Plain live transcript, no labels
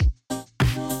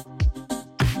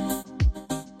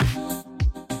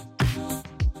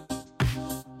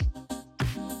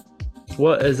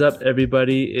What is up,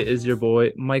 everybody? It is your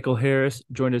boy, Michael Harris,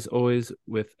 joined as always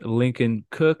with Lincoln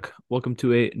Cook. Welcome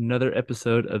to another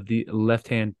episode of the Left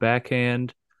Hand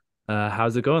Backhand.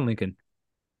 How's it going, Lincoln?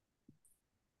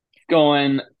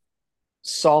 Going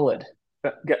solid.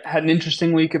 Had an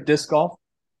interesting week of disc golf.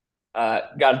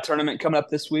 Got a tournament coming up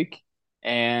this week,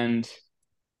 and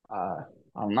I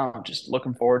don't know. Just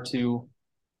looking forward to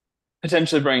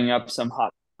potentially bringing up some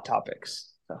hot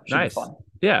topics. So should be Nice. fun.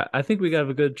 Yeah, I think we got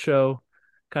a good show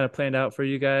kind of planned out for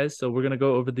you guys. So we're gonna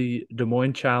go over the Des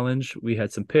Moines Challenge. We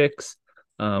had some picks.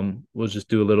 We'll just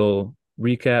do a little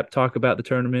recap, talk about the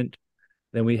tournament.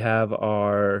 Then we have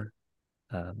our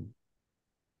um,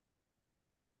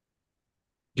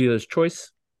 dealer's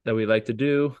choice that we like to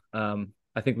do.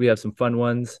 I think we have some fun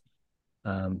ones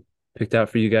picked out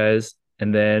for you guys.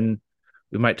 And then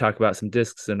we might talk about some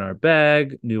discs in our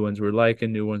bag, new ones we're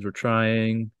liking, new ones we're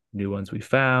trying, new ones we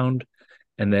found,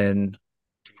 and then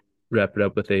wrap it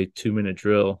up with a 2 minute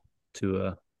drill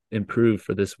to improve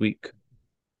for this week.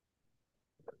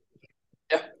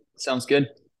 Yeah, sounds good.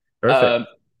 Perfect. Uh,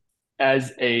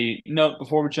 as a note,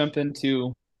 before we jump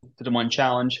into the Des Moines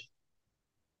Challenge,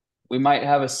 we might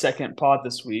have a second pod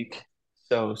this week,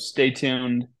 so stay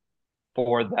tuned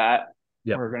for that.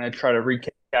 Yep. We're going to try to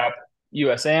recap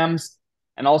USAMs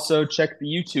and also check the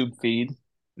YouTube feed,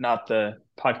 not the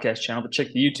podcast channel, but check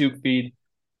the YouTube feed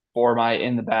for my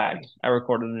In the Bag. I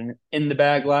recorded an In the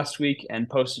Bag last week and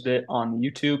posted it on the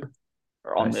YouTube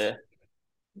or on Nice.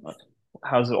 the,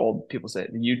 how's the old people say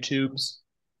it? The YouTubes.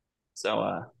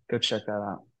 So go check that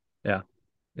out. Yeah.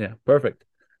 Yeah. Perfect.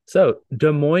 So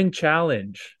Des Moines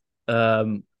Challenge.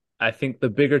 Um, I think the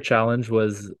bigger challenge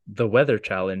was the weather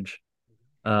challenge.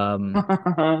 Um,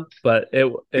 but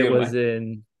it Good was way.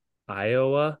 in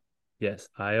Iowa. Yes,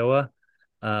 Iowa.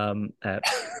 At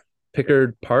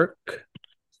Pickard Park,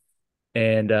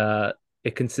 and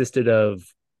it consisted of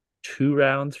 2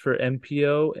 rounds for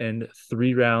MPO and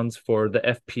 3 rounds for the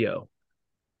FPO.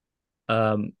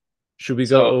 Um, should we go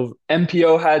So over?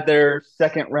 MPO had their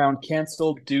second round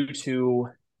canceled due to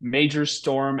major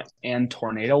storm and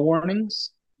tornado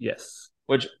warnings. Yes.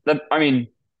 Which I mean,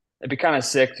 it'd be kind of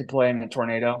sick to play in a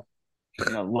tornado.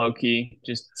 Low key,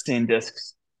 just seeing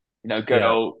discs, Yeah.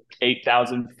 go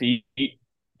 8,000 feet,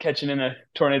 catching in a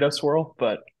tornado swirl.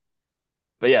 But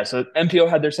yeah, so MPO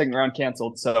had their second round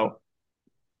canceled, so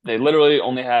they literally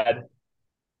only had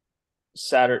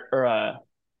Saturday or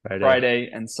Friday. Friday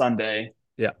and Sunday,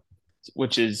 Yeah.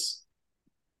 which is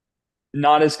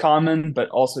not as common, but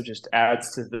also just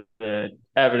adds to the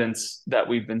evidence that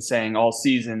we've been saying all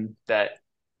season that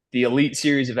the Elite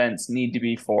Series events need to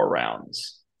be 4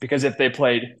 rounds. Because if they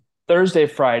played Thursday,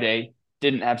 Friday,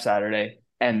 didn't have Saturday,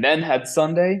 and then had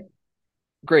Sunday,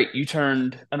 great. You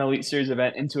turned an Elite Series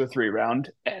event into a 3 round,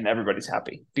 and everybody's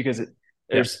happy because Yeah.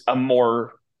 there's a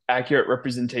more accurate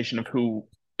representation of who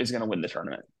is going to win the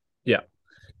tournament. Yeah.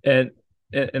 And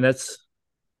and that's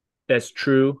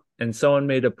true. And someone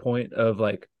made a point of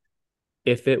like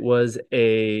if it was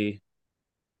a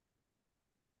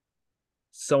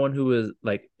someone who is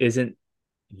like isn't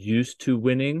used to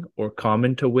winning or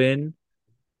common to win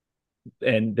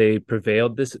and they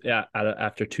prevailed this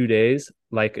after 2 days,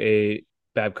 like a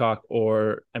Babcock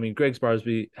or I mean, Greg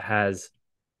Sparsby has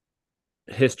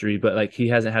history, but like he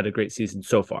hasn't had a great season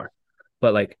so far.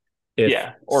 But like if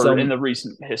Yeah, or in some, the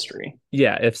recent history.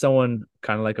 yeah, if someone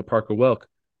kind of like a Parker Welk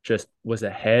just was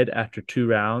ahead after 2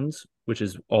 rounds, which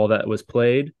is all that was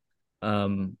played,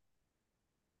 um,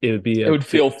 it would be It a would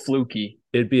feel fluky.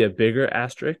 it'd be a bigger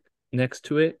asterisk next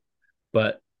to it.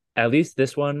 But at least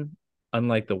this one,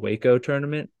 unlike the Waco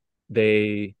tournament,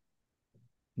 they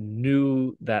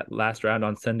knew that last round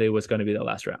on Sunday was going to be the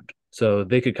last round. So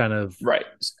they could kind of Right.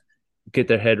 get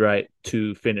their head right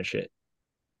to finish it.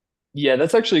 Yeah,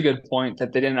 that's actually a good point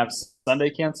that they didn't have Sunday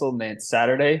canceled and they had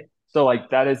Saturday. So like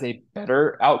that is a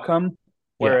better outcome.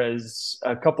 Yeah. Whereas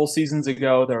a couple seasons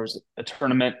ago there was a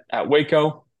tournament at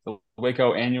Waco, the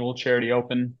Waco Annual Charity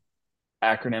Open,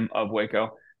 acronym of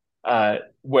Waco,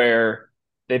 where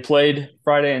they played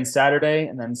Friday and Saturday,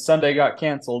 and then Sunday got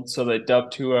canceled. So they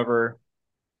dubbed whoever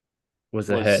Was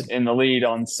was ahead. in the lead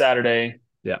on Saturday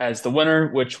Yeah. as the winner,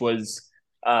 which was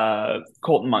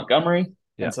Colton Montgomery.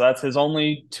 Yeah. And so that's his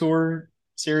only tour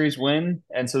series win.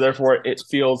 And so therefore it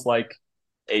feels like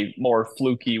a more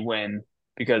fluky win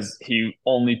because he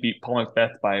only beat Paul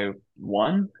Macbeth by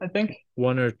one, I think.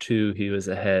 One or two he was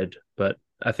ahead, but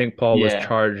I think Paul was Yeah.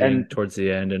 charging And towards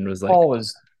the end and was Paul like,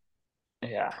 was,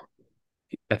 yeah,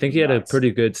 I it think was he had a nuts.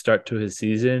 pretty good start to his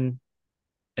season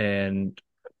and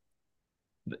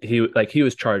he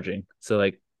was charging. So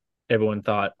like everyone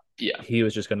thought Yeah. he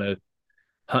was just gonna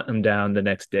hunt him down the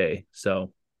next day.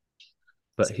 So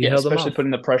but he Yeah, held them especially off.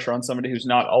 putting the pressure on somebody who's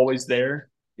not always there.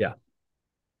 Yeah,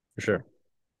 for sure.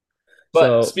 But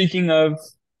So speaking of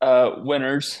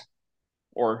winners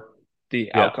or the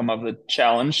yeah, outcome of the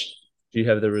challenge, do you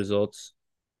have the results?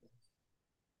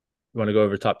 You want to go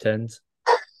over top tens,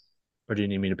 or do you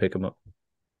need me to pick them up?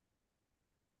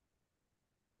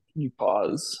 you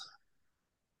pause.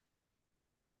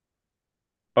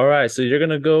 All right, so you're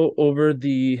gonna go over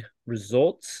the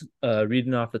results,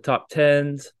 reading off the top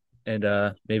tens and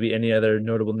maybe any other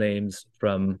notable names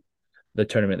from the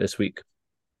tournament this week.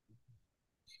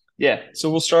 Yeah, so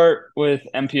we'll start with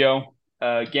MPO.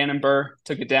 Gannon Burr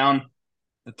took it down,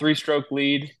 the three-stroke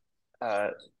lead, uh,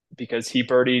 because he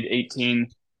birdied 18,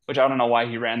 which I don't know why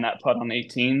he ran that putt on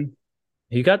 18.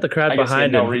 He got the crowd I guess he had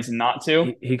behind no him. reason not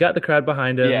to. He got the crowd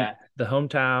behind him. Yeah, The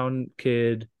hometown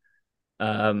kid,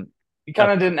 um, he kind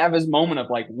up. of didn't have his moment of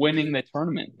like winning the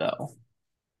tournament though.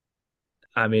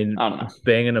 I mean, I don't know.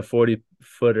 banging a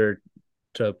 40-footer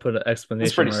to put an It's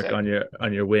exclamation pretty mark sick.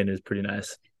 on your win is pretty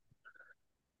nice.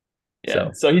 Yeah,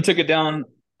 So so he took it down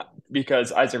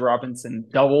because Isaac Robinson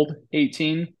doubled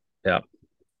 18. yeah,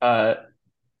 Uh,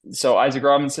 so Isaac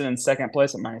Robinson in second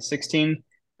place at minus 16.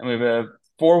 And we have a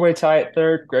four-way tie at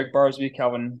third. Greg Barsby,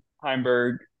 Calvin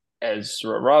Heimberg,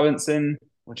 Ezra Robinson,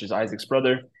 which is Isaac's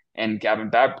brother, and Gavin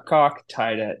Babcock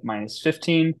tied at minus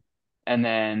 15. And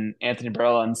then Anthony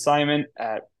Barella and Simon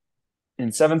at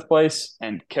in seventh place,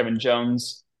 and Kevin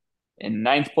Jones in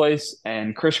ninth place,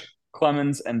 and Chris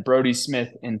Clemens and Brody Smith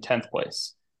in 10th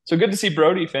place. So good to see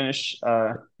Brody finish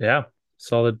yeah, I mean,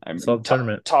 solid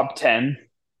tournament. top 10,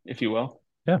 if you will.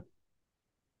 Yeah,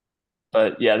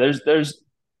 But yeah, there's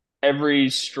every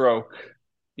stroke,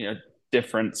 you know,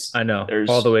 difference. I know, all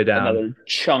the There's way down. another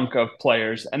chunk of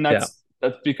players, and Yeah,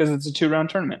 that's because it's a two-round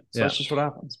tournament. So yeah, that's just what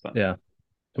happens. But yeah.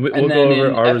 and We'll go then over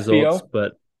in our results, FPO,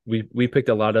 but we picked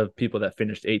a lot of people that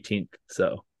finished 18th,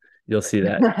 so you'll see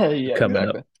that yeah, coming up.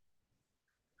 exactly.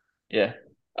 Yeah.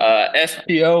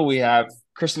 FPO, we have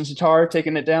Kristen Tatar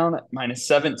taking it down at minus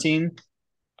 17.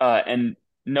 And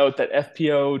note that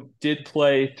FPO did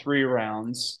play 3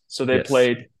 rounds. So they Yes.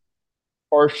 played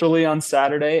partially on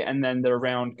Saturday and then their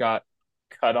round got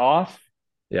cut off.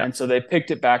 Yeah. And so they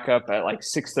picked it back up at like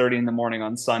 6:30 in the morning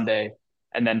on Sunday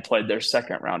and then played their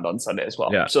second round on Sunday as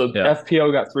well. Yeah. So Yeah.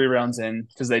 FPO got 3 rounds in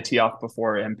because they tee off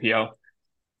before MPO.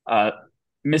 Uh,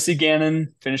 Missy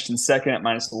Gannon finished in second at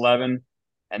minus 11.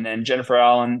 And then Jennifer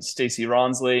Allen, Stacy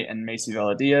Ronsley, and Macy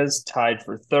Veladiaz tied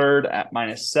for third at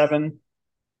minus 7.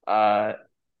 Uh,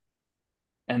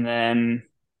 and then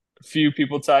a few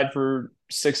people tied for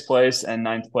sixth place and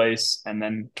ninth place, and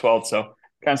then 12th. So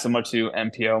kind of similar to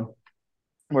MPO,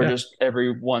 where Yeah. just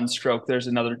every one stroke there's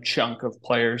another chunk of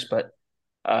players. But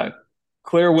uh,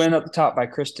 clear win at the top by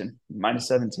Kristen, minus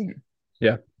 17.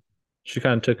 Yeah. She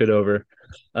kind of took it over.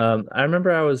 I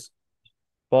remember I was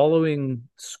following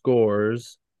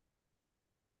scores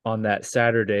on that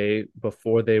Saturday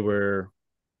before they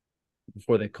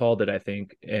called it, I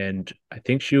think. And I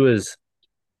think she was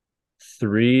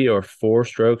 3 or 4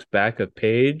 strokes back of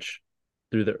Paige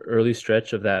through the early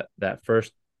stretch of that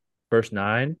first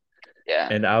nine. Yeah.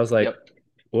 And I was like, Yep.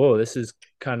 whoa, this is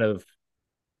kind of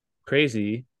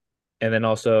crazy. And then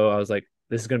also I was like,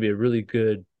 this is gonna be a really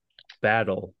good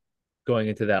battle going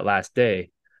into that last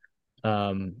day.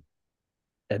 Um,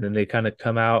 and then they kind of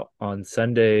come out on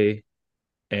Sunday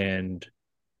and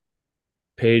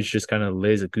Paige just kind of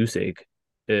lays a goose egg.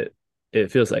 It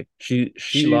it feels like she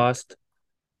She lost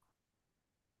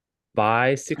by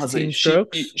I was like, 16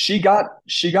 strokes.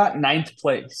 she got ninth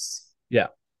place Yeah.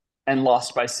 and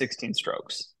lost by 16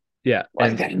 strokes. Yeah.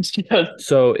 Like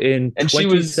So in and she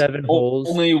was 27 holes,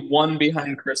 only one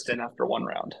behind Kristen after one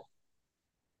round.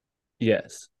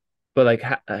 yes. But like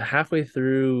halfway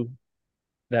through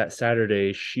that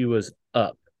Saturday, she was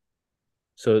up.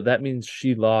 So that means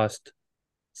she lost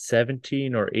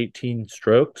 17 or 18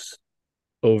 strokes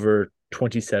over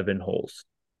 27 holes.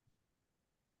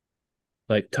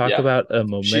 Like talk Yeah. about a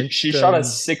She shot a momentum.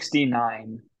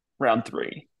 69 round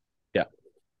three. Yeah.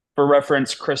 For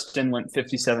reference, Kristen went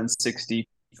 57, 60,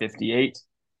 58,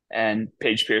 and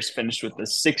Paige Pierce finished with the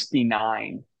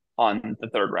 69 on the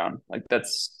third round. Like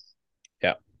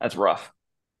Yeah. that's rough.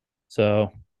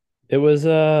 So it was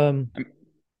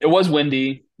It was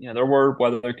windy. There were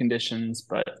weather conditions,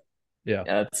 but yeah.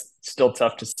 yeah, it's still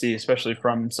tough to see, especially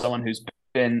from someone who's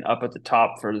been up at the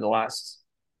top for the last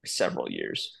several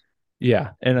years.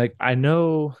 Yeah. And like I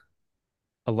know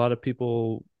a lot of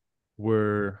people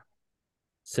were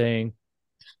saying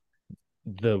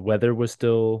the weather was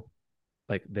still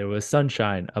like there was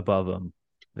sunshine above them.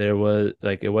 There was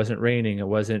like it wasn't raining, it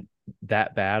wasn't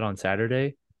that bad on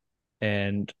Saturday.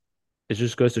 And it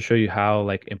just goes to show you how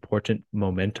like important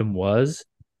momentum was.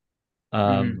 Mhm.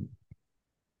 Um,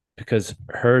 because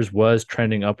hers was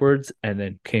trending upwards and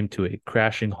then came to a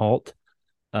crashing halt.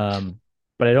 Um,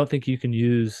 but I don't think you can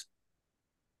use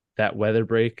that weather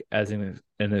break as an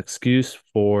excuse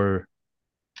for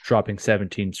dropping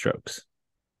 17 strokes.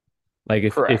 Like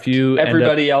if Correct. you end up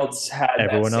Everybody else had that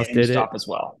everyone else same did stop it, as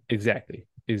well. exactly.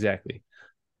 Exactly.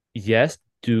 Yes,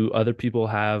 do other people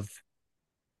have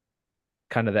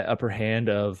kind of that upper hand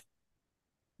of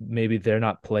maybe they're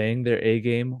not playing their A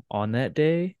game on that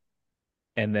day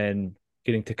and then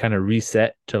getting to kind of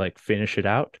reset to like finish it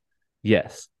out?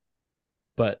 Yes.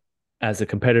 But as a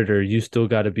competitor, you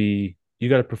got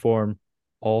to perform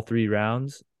all 3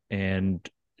 rounds, and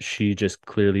she just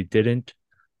clearly didn't.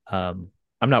 Um,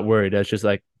 I'm not worried. That's just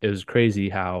like it was crazy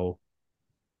how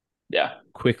Yeah.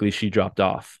 quickly she dropped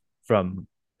off from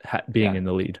being Yeah. in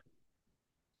the lead.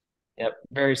 Yep.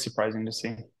 Very surprising to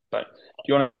see. But do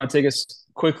you want to take us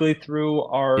quickly through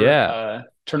our Yeah.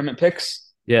 tournament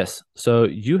picks? Yes. So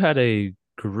you had a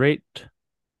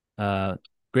uh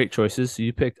great choices. So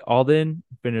you picked Alden,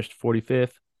 finished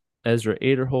 45th, Ezra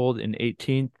Aderhold in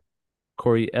 18th,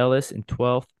 Corey Ellis in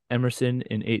 12th, Emerson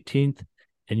in 18th,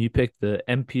 and you picked the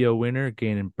MPO winner,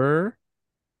 Gannon Burr.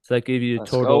 So that gave you a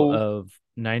Let's total go. of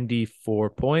 94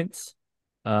 points.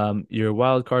 Your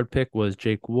wild card pick was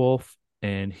Jake Wolf,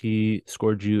 and he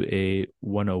scored you a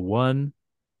 101.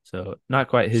 So not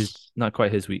quite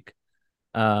his week.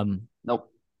 Um, Nope.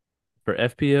 for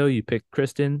FPO, you picked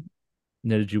Kristen,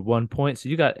 netted you 1 point. So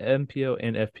you got MPO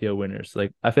and FPO winners.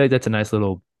 Like I feel like that's a nice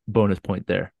little bonus point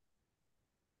there.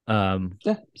 Um,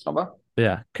 Yeah, it's not bad.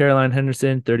 yeah, Caroline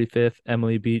Henderson, 35th,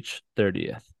 Emily Beach,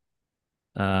 30th.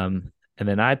 And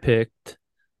then I picked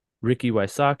Ricky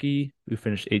Wysocki, who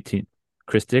finished 18th,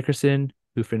 Chris Dickerson,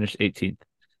 who finished 18th,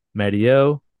 Matty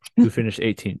O, who finished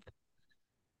 18th,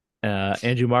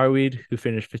 Andrew Marweed, who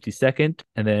finished 52nd,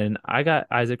 and then I got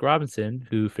Isaac Robinson,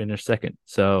 who finished second.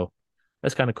 So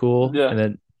that's kind of cool. Yeah. And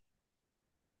then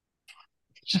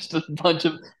Just a bunch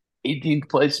of 18th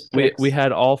place we picks.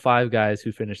 had all 5 guys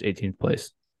who finished 18th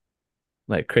place,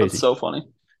 like That's crazy. so funny.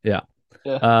 Yeah.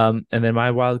 Yeah. And then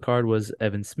my wild card was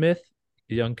Evan Smith,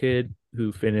 a young kid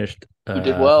who finished Who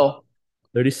did well.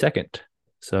 32nd.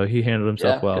 So he handled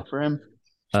himself Yeah, good well. for him.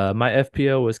 My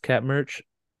FPO was Cat Merch,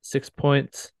 6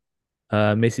 points.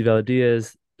 Macy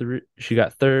Valadiaz, she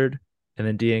got third, and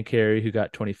then Deanne Carey, who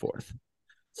got 24th.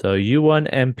 So you won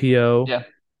MPO. Yeah.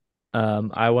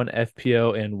 I won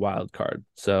FPO and wild card.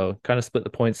 So kind of split the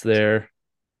points there.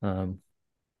 Um,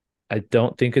 I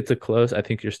don't think it's a close. I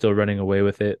think you're still running away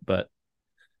with it, but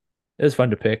it was fun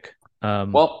to pick.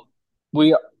 Um, Well,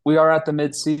 we we are at the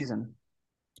mid season.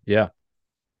 yeah,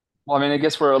 Well, I mean, I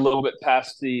guess we're a little bit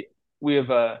past the we have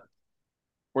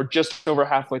we're just over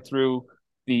halfway through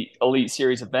the Elite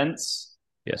Series events.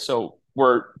 yes. So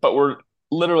we're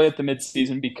literally at the mid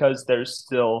season because there's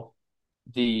still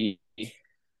the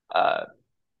uh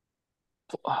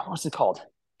what's it called?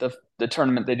 The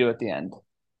tournament they do at the end.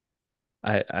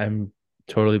 I'm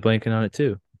totally blanking on it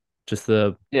too. Just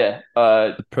Yeah.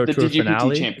 the Pro The Tour DGPT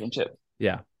finale. championship.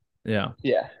 Yeah, yeah,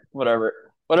 Yeah, whatever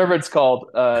it's called,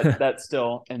 that's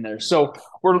still in there. So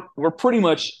we're pretty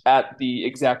much at the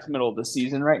exact middle of the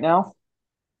season right now,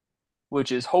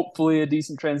 which is hopefully a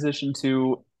decent transition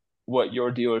to what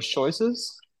your dealer's choice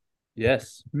is.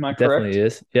 yes, Am I it definitely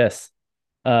correct? is. Yes.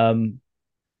 Um,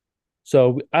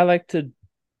 so I like to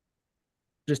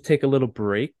just take a little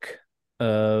break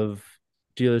of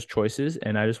dealers' choices,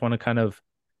 and I just want to kind of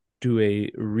do a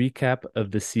recap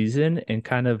of the season and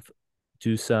kind of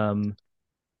do some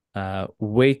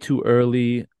way too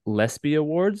early Lesby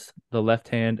awards, the left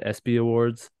hand SB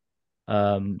awards.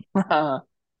 Um, Nice.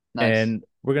 and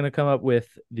we're gonna come up with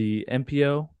the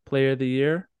MPO Player of the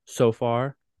Year so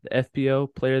far, the FPO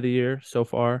Player of the Year so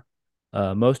far,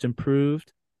 most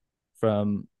improved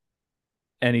from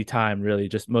any time really,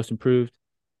 just most improved,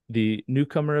 the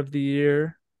newcomer of the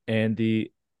year, and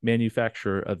the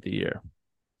manufacturer of the year.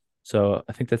 So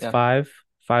I think that's Yeah,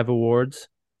 five awards.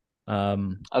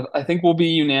 Um, I think we'll be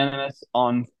unanimous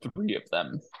on three of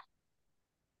them.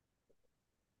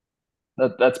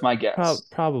 That's my guess.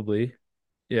 probably,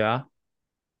 yeah,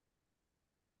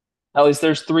 At least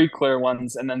there's three clear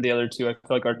ones, and then the other two I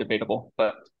feel like are debatable.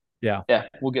 But yeah, yeah,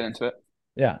 we'll get into it.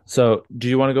 yeah. So do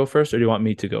you want to go first, or do you want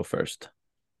me to go first?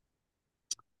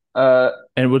 Uh,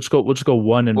 And we'll just go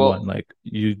one and one, well, like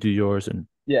you do yours and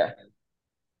yeah,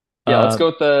 yeah. Let's um, go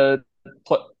with the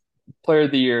player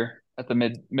of the year at the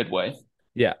midway.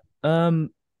 yeah. Um,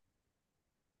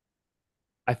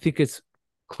 I think it's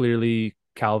clearly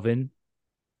Calvin,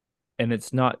 and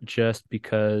it's not just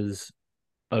because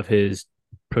of his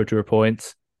Pro Tour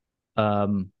points.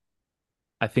 Um,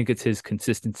 I think it's his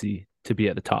consistency to be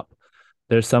at the top.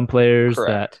 There's some players that,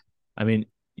 Correct. I mean,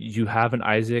 you have an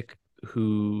Isaac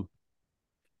who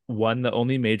won the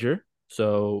only major,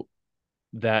 so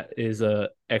that is a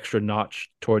extra notch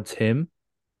towards him.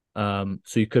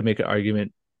 So you could make an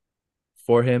argument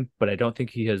for him, but I don't think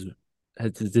he has.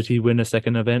 Did he win a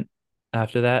second event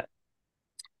after that?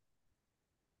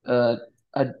 Uh,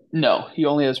 no, he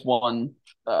only has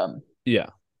um, Yeah.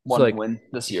 So one like win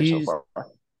this year so he's far.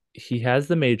 he has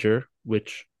the major,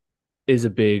 which is a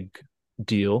big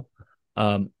deal.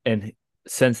 And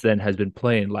since then has been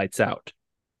playing lights out.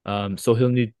 So he'll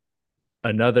need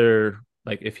another,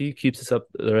 like if he keeps this up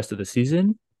the rest of the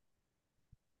season,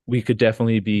 we could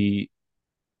definitely be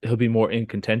he'll be more in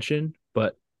contention.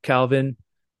 But Calvin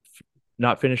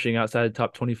not finishing outside the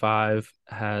top 25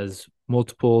 has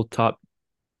multiple top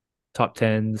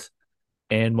tens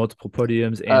and multiple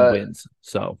podiums and Uh, wins.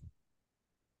 So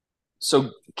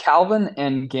so Calvin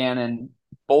and Gannon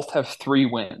both have 3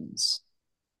 wins.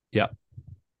 yeah,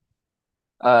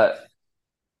 Uh,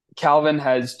 Calvin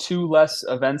has 2 less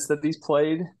events that he's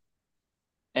played,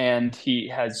 and he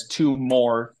has 2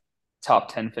 more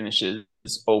top 10 finishes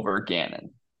over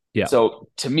Gannon. yeah, So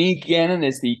to me, Gannon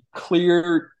is the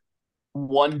clear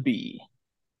 1B,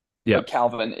 yeah, but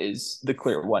Calvin is the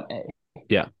clear 1A.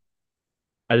 yeah.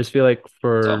 I just feel like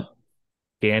for So,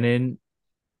 Gannon,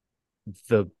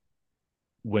 the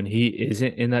when he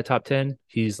isn't in that top 10,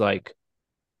 he's like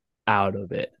out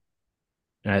of it.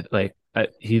 And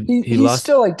he he's lost.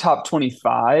 still like top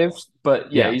 25,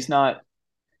 but yeah, Yeah, he's not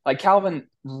like Calvin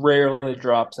rarely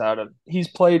drops out of. He's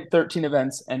played 13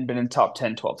 events and been in top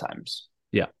 10 12 times.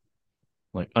 yeah,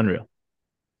 like unreal,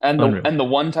 And the unreal. and the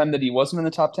one time that he wasn't in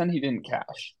the top 10, he didn't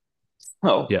cash.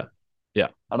 Oh, Yeah, yeah,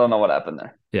 I don't know what happened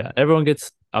there. yeah. Everyone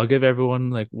gets. I'll give everyone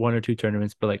like one or two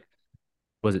tournaments, but like,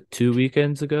 was it 2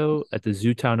 weekends ago at the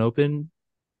Zootown Open?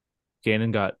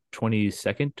 Gannon got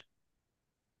 22nd.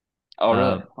 Oh, really?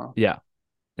 Um, Wow. yeah,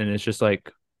 and it's just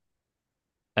like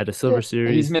at a Yeah. Silver He's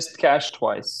Series. missed cash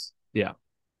twice. Yeah,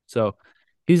 so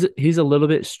he's a little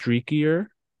bit streakier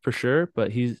for sure,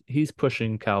 but he's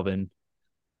pushing Calvin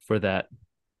for that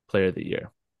Player of the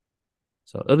Year.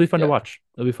 So it'll be fun to Yeah. watch.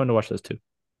 It'll be fun to watch those two.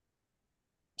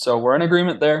 So we're in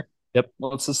agreement there. Yep.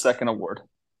 What's the second award?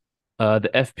 The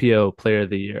FPO Player of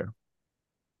the Year,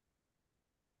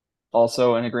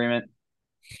 Also in agreement.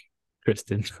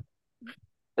 Kristen.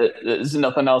 There's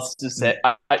nothing else to say.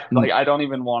 I don't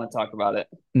even want to talk about it.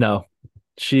 No,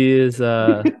 she is.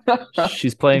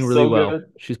 She's playing She's really so well. good.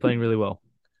 She's playing really well.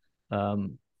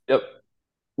 Um, Yep.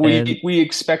 and We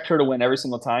expect her to win every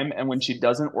single time, and when she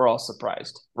doesn't, we're all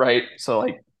surprised, right? So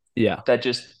like yeah, that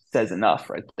just says enough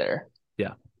right there.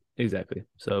 yeah, exactly.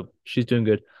 So she's doing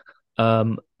good.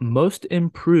 Most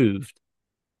improved.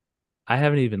 I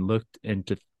haven't even looked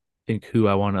into think who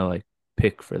I want to like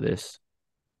pick for this,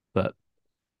 but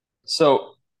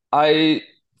So I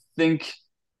think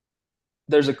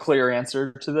there's a clear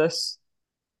answer to this,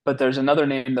 but there's another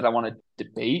name that I want to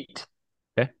debate,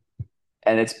 okay,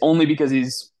 and it's only because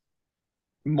he's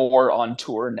more on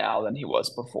tour now than he was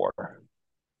before.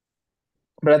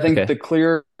 But I think okay, the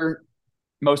clear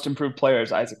most improved player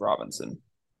is Isaac Robinson.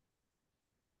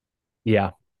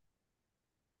 yeah,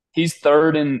 He's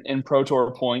third in Pro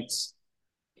Tour points.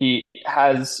 He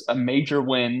has a major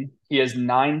win. He has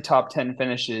 9 top 10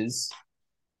 finishes.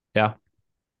 yeah.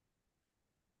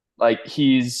 Like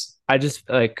he's, I just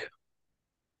like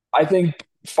I think,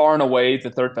 far and away the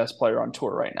third best player on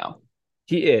tour right now.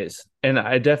 he is, and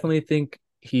I definitely think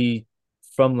he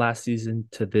from last season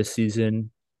to this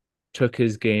season took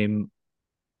his game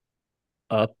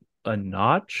up a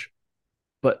notch,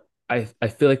 but I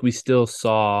feel like we still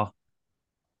saw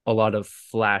a lot of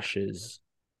flashes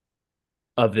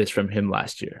of this from him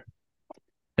last year.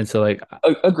 And so like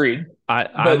Agreed. I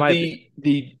But might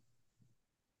the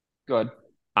good.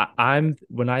 I'm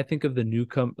when I think of the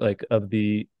newcome like of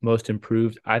the most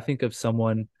improved, I think of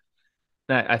someone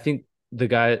I think the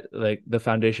guy like the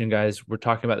foundation guys were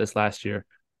talking about this last year.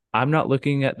 I'm not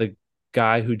looking at the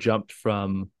guy who jumped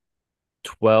from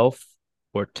 12th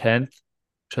or 10th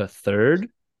to third.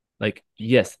 Like,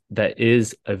 yes, that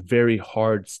is a very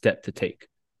hard step to take.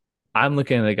 I'm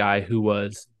looking at the guy who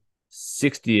was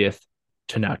 60th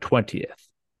to now 20th.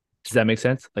 Does that make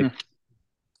sense? Hmm. Like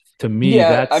to me,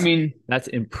 Yeah, I mean, that's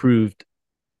improved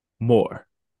more.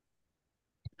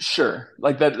 sure.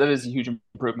 Like that is a huge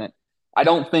improvement. I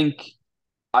don't think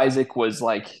Isaac was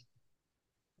like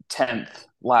 10th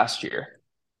last year.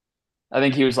 I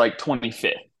think he was like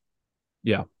 25th.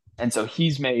 Yeah. And so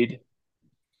he's made,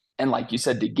 and like you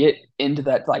said, to get into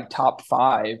that like top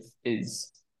 5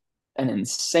 is an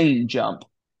insane jump.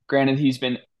 Granted, he's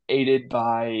been aided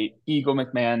by Eagle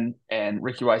McMahon and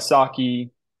Ricky Wysocki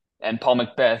and Paul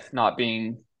Macbeth not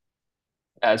being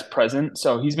as present.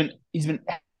 So he's been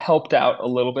helped out a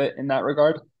little bit in that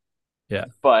regard. Yeah.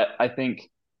 But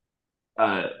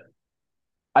uh,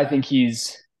 I think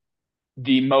he's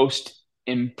the most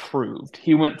improved.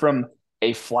 He went from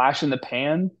a flash in the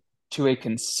pan to a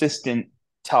consistent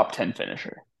top 10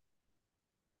 finisher.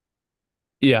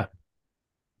 Yeah,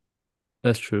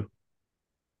 that's true.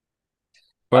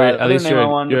 Or The at other least name I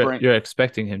wanted to bring, you're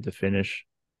expecting him to finish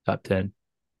top 10.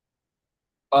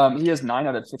 he has 9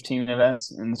 out of 15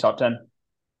 events in the top 10.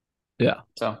 Yeah,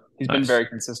 So he's been nice. very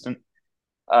consistent.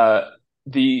 Uh,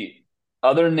 the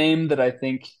other name that I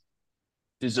think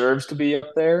deserves to be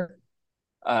up there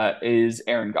is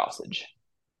Aaron Gossage.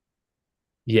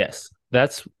 Yes.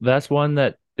 That's one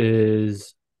that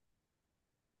is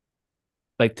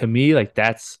like to me like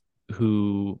that's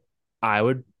who I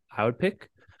would pick.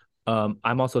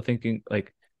 I'm also thinking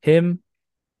like him,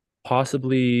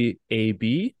 possibly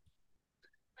AB,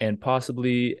 and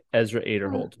possibly Ezra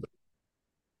Aderholt.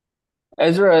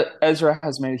 Ezra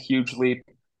has made a huge leap.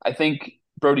 I think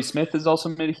Brody Smith has also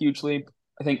made a huge leap.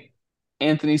 I think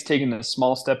Anthony's taken a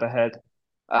small step ahead.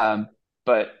 Um,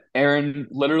 but Aaron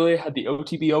literally had the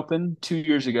OTB Open 2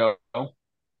 years ago,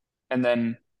 and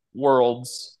then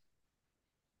Worlds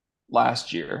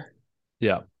last year,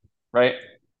 Yeah. right?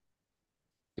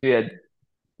 He had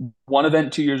one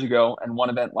event 2 years ago and one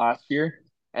event last year,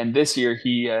 and this year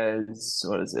he has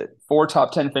what is it? Four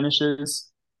top 10 finishes.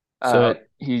 So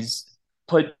He's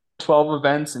played 12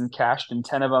 events and cashed in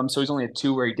 10 of them, so he's only at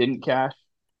two where he didn't cash.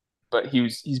 But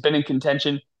he's been in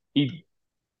contention. He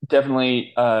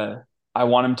definitely I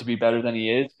want him to be better than he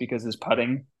is because his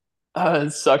putting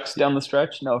sucks down the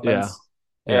stretch. No yeah. offense,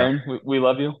 Yeah. Aaron, we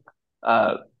love you.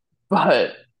 Uh,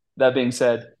 but that being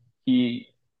said, he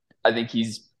I think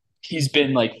he's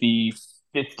been like the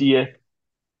 50th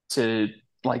to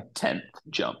like 10th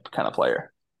jump kind of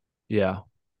player. Yeah.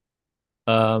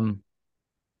 Um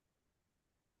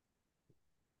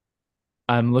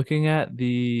I'm looking at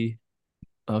the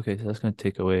okay, so that's gonna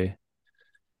take away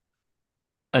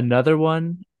another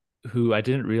one who I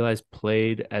didn't realize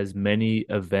played as many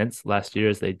events last year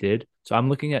as they did. So I'm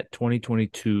looking at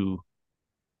 2022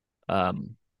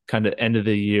 kind of end of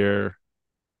the year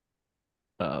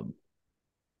um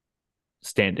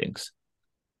standings.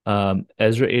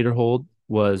 Ezra Aderhold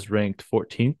was ranked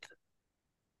 14th.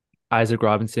 Isaac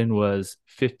Robinson was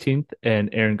 15th, and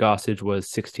Aaron Gossage was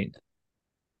 16th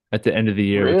at the end of the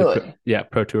year with the Really?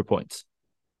 Pro Tour points.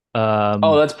 Oh,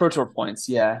 Um, that's Pro Tour points.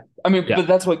 Yeah. I mean, yeah, but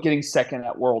that's what getting second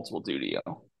at Worlds will do to you.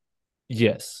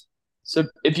 yes. So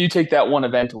if you take that one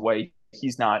event away,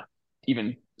 he's not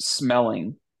even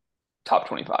smelling top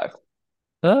 25.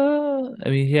 I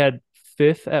mean, he had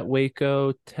fifth at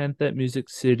Waco, 10th at Music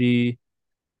City,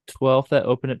 12th at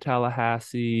Open at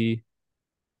Tallahassee,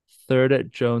 third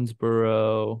at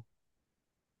Jonesboro.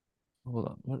 Hold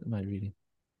on, what am I reading?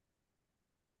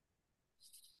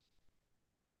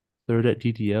 Third at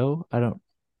DDO. I don't.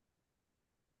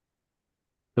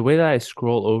 The way that I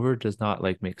scroll over does not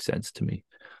like make sense to me.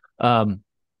 Um,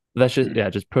 that's just Hmm. yeah,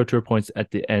 just Pro Tour points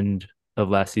at the end of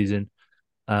last season.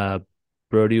 Uh,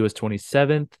 Brody was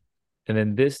 27th, and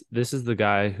then this is the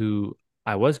guy who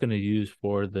I was going to use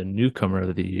for the newcomer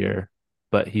of the year,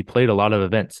 but he played a lot of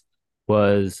events.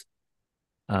 Was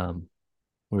um,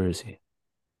 where is he?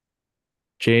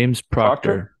 James Proctor.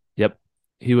 Proctor? Yep,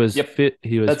 he was Yep. fit.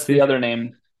 He was That's the fifth. other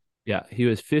name. Yeah, he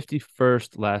was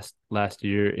 51st last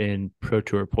year in Pro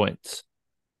Tour points.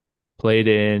 Played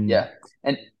in Yeah.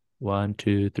 And one,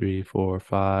 two, three, four,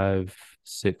 five,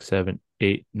 six, seven,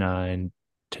 eight, nine,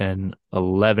 10,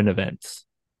 11 events.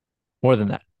 More than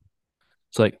that.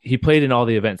 So like he played in all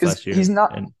the events because last year.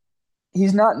 And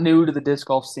he's not new to the disc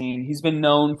golf scene. He's been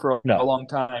known for a no, long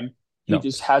time. He no,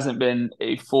 just hasn't been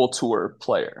a full tour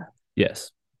player.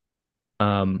 yes.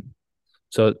 Um,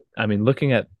 so I mean,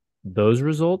 looking at those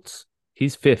results,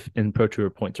 he's fifth in Pro Tour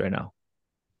points right now.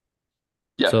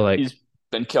 Yeah, So like he's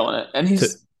been killing it. And to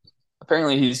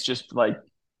he's just like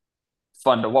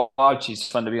fun to watch. He's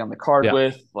fun to be on the card yeah,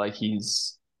 with. Like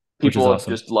he's which is people have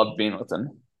awesome. just loved being with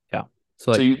him. Yeah.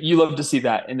 So So like you love to see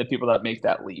that in the people that make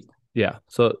that leap. yeah.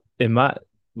 So in my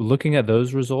looking at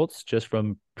those results just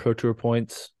from Pro Tour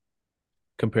points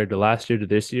compared to last year to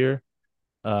this year,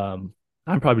 I'm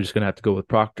probably just gonna have to go with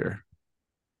Proctor.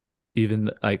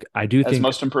 Even like I do As think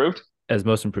most improved? as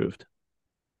most improved.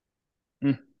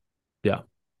 Mm, Yeah.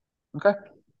 okay.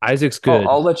 Isaac's good.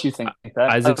 I'll let you think that.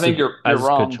 I think you're Isaac's a good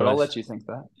wrong, but I'll choice. let you think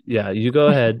that. Yeah, you go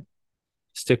ahead.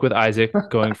 Stick with Isaac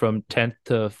going from 10th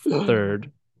to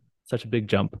third. Such a big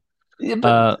jump. Yeah, but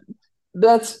Uh,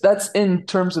 that's in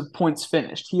terms of points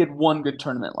finished. He had one good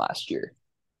tournament last year.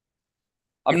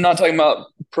 I'm not talking about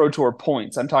Pro Tour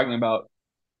points. I'm talking about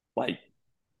like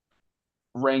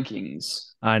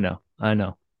rankings. I know, I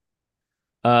know.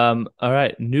 All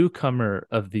right, newcomer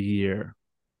of the year.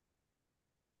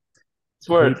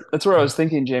 Who That's where I was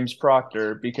thinking James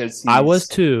Proctor because I was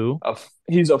too.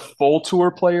 he's a full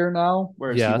tour player now,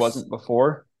 whereas he Yes, wasn't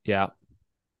before. yeah.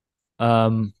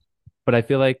 Um, but I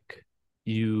feel like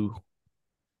you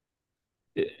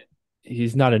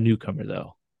he's not a newcomer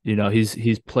though.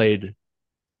 He's played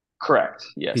Correct.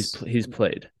 Yes. he's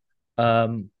played.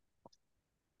 Um,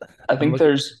 I I'm think looking.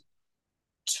 there's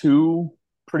two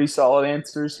pretty solid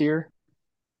answers here.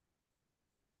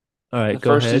 All right, The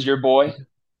go first is ahead. your boy,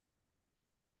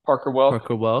 Parker Welk,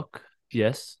 Parker Welk.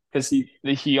 Yes. because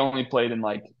he only played in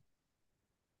like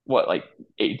what, like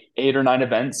eight or nine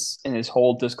events in his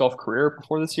whole disc golf career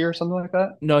before this year or something like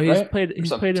that, No, right? Or he's played in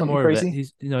something more event.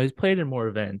 crazy. He's played in more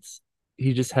events.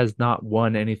 He just has not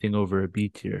won anything over a B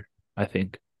tier, I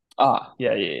think. Ah,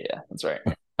 yeah, yeah, yeah. That's right.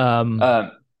 Um,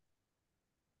 Um,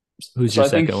 who's so your I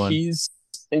think second one? he's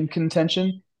in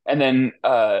contention. And then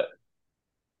I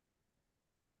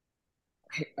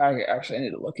actually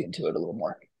need to look into it a little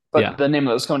more. But Yeah. the name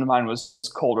that was coming to mind was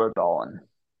Coldrow Dolan.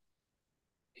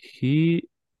 He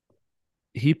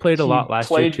he played a lot He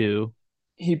last year played too.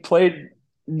 he played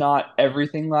not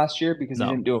everything last year because he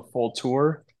No. didn't do a full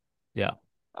tour. Yeah.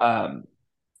 Um,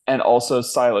 and also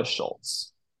Silas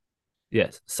Schultz.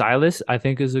 Yes. Silas, I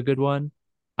think, is a good one.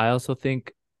 I also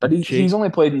think But he's Jake, only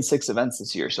played in six events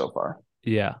this year so far.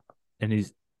 yeah. And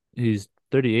he's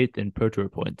 38th in Pro Tour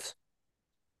points.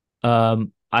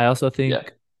 I also Yeah.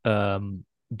 think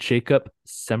Jacob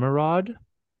Semerod.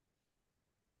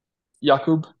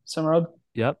 Jakub Semerod.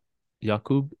 Yep.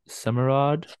 Jakub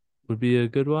Semerod would be a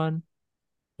good one.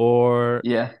 Or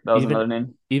Yeah, that was even another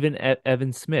name.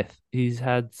 Evan Smith. He's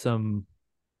had some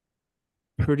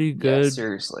pretty Yeah, good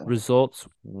seriously. results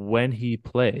when he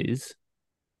plays.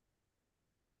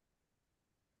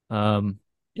 Um,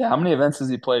 Yeah, how many events has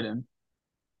he played in?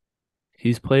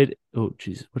 he's played. Oh,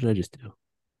 geez, what did I just do?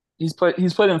 He's played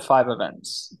in five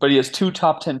events, but he has two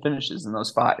top 10 finishes in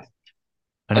those five.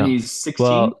 I And know. he's 16?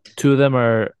 Well, two of them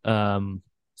are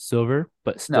silver,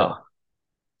 but still,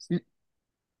 No.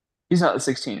 He's not the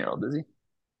 16-year-old, is he?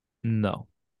 no.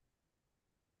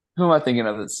 Who am I thinking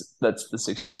of that's the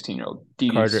 16-year-old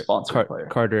DD's sponsored player?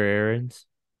 Carter Aarons.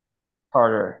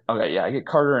 Carter. Okay, yeah, I get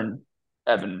Carter and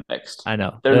Evan mixed. I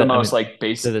know. They're the I most mean, like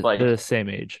they're the same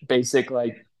age. basic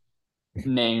like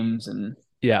names and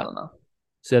I Yeah. don't know.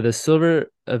 So the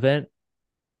silver event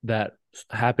that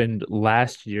happened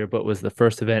last year, but was the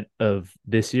first event of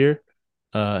this year.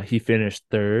 He finished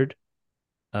third.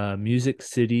 Music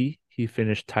City, he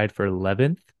finished tied for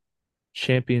 11th.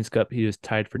 Champions Cup, he was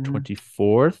tied for Mhm.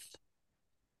 24th.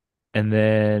 And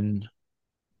then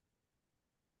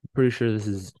I'm pretty sure this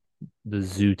is the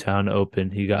Zootown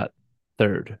Open. He got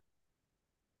third.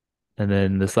 And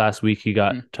then this last week, he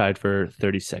got Mhm. tied for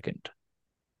 32nd.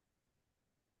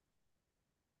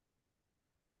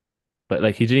 But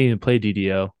like he didn't even play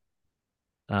DDO.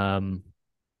 Um,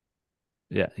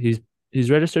 yeah, he's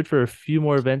registered for a few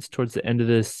more events towards the end of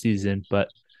this season. But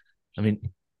I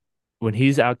mean, when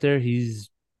he's out there, he's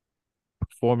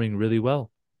performing really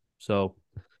well. So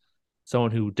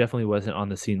someone who definitely wasn't on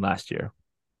the scene last year.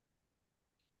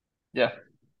 Yeah,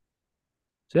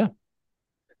 So yeah.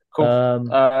 cool.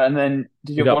 And then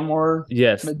did We you have got one more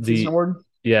yes, mid-season award?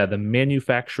 the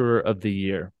manufacturer of the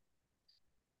year.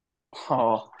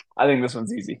 Oh, I think this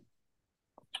one's easy.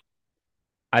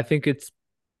 I think it's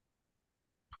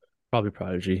probably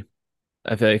Prodigy.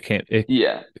 I feel like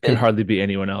Yeah, it can hardly be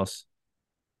anyone else.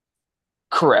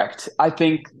 correct. I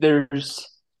think there's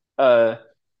uh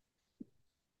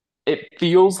it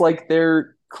feels like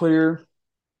they're clear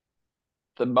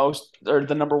the most or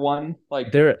the number one.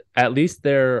 Like, They're at least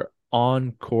their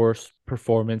on course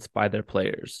performance by their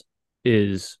players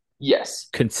is yes,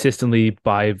 consistently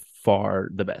by far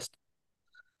the best.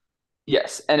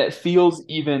 yes. And it feels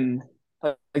even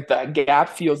like that gap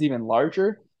feels even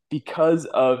larger because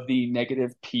of the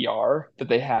negative PR that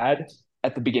they had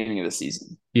at the beginning of the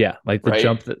season, Yeah, like right?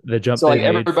 the jump So they like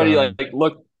made everybody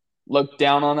from look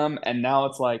down on them, and now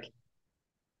it's like,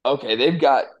 okay, they've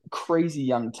got crazy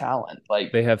young talent.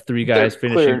 Like they have three guys they're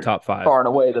finishing clear top five. far and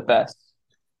away the best.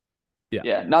 Yeah,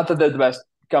 Yeah, not that they're the best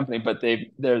company, but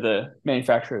they're the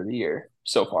manufacturer of the year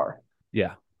so far.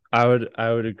 yeah. I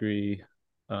would agree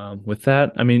with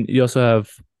that. I mean, you also have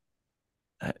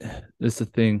this is the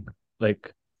thing,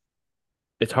 like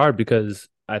it's hard because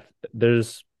I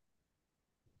there's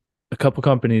a couple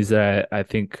companies that I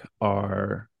think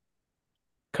are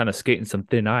kind of skating some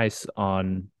thin ice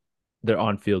on their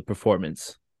on-field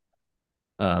performance.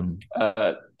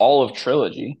 All of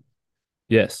trilogy.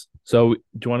 Yes. So do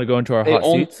you want to go into our hot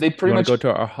seats? They You pretty want to much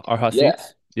go to our hot yeah.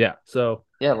 seats? Yeah. So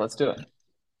Yeah, let's do it.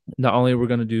 not only we're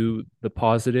going to do the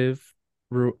positive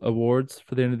awards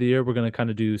for the end of the year, we're going to kind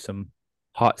of do some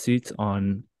hot seats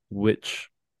on which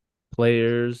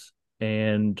players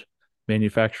and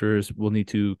manufacturers will need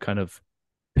to kind of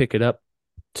pick it up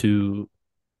to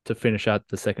finish out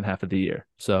the second half of the year.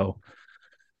 So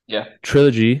Yeah.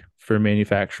 trilogy for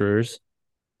manufacturers.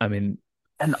 I mean,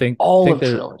 And think all think of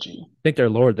their trilogy. think their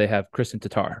lord they have Kristen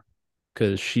Tatar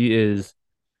because she is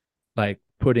like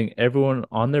putting everyone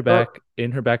on their Her back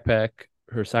in her backpack,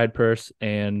 her side purse,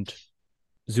 and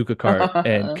Zuka cart,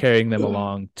 and carrying them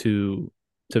along to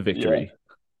Yeah. victory.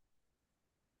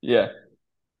 Yeah.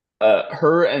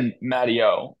 Her and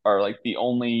Matteo are like the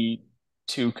only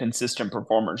two consistent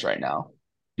performers right now.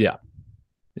 Yeah,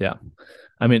 yeah.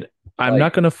 I mean, I'm Like,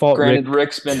 not going to fault granted, Rick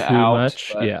Rick's been too out,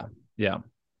 much. but Yeah, yeah.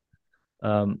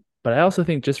 But I also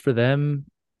think just for them,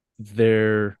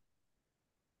 their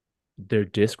their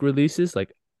disc releases,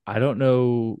 like I don't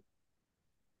know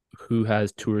who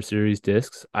has tour series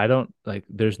discs. I don't like.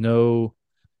 There's no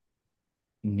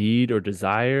need or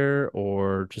desire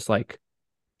or just like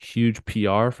huge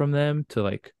PR from them to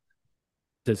like.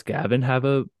 Does Gavin have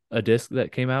a disc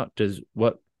that came out? Does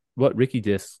what Ricky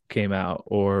disc came out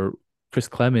or Chris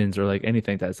Clemens or like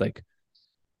anything that's like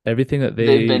everything that they've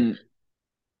they been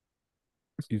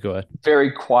you go ahead.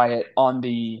 very quiet on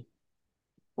the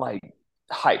like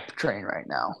hype train right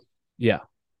now. Yeah,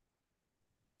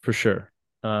 for sure.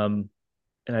 Um,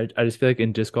 and I just feel like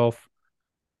in disc golf,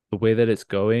 the way that it's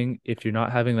going, if you're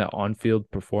not having that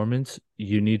on-field performance,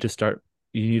 you need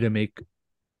to make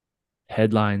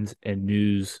headlines and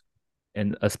news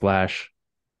and a splash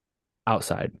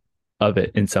outside of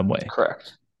it in some way.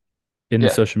 Correct. In the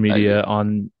Yeah, social I agree. media,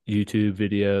 on YouTube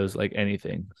videos, like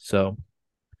anything. So,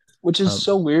 Which is um,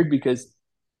 so weird because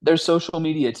their social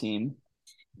media team,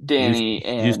 Danny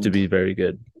used to and be very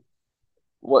good.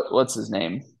 what's his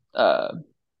name? I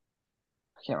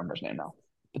can't remember his name now.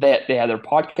 But they had their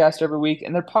podcast every week,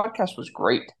 and their podcast was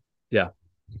great. Yeah.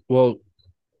 Well,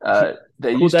 Uh, he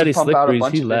they Cool used to Daddy pump Slick out a Breeze,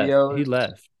 bunch he of left. He videos,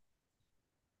 left.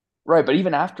 right? But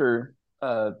even after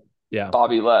Yeah.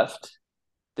 Bobby left,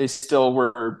 they still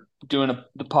were doing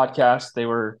the podcast.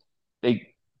 They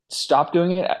stopped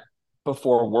doing it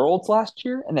before Worlds last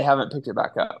year, and they haven't picked it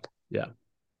back up. Yeah.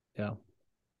 Yeah.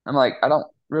 I'm like, I don't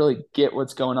really get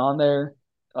what's going on there.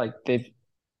 Like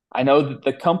I know that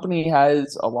the company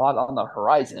has a lot on the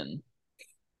horizon,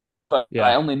 but I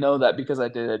Yeah. only know that because I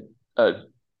did a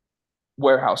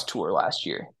warehouse tour last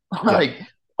year. Yeah. Like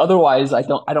otherwise, I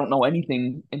don't know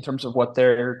anything in terms of what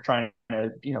they're trying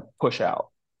to push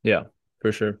out. Yeah.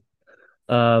 For sure.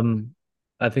 Um,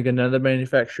 I think another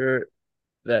manufacturer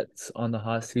that's on the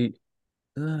hot seat,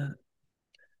 it's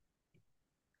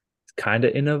kind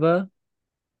of Innova,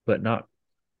 but not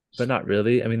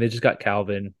really. I mean, they just got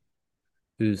Calvin,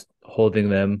 who's holding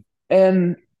them.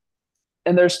 And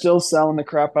they're still selling the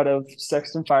crap out of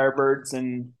Sexton Firebirds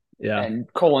Yeah.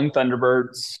 and Colin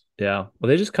Thunderbirds, Yeah. Well,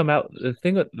 they just come out. The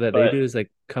thing that they but do is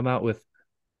like come out with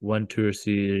one tour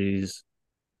series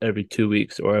every 2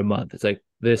 weeks or a month. It's like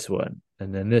this one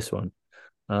and then this one.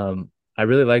 I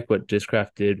really like what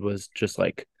Discraft did was just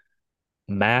like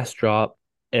mass drop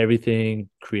everything,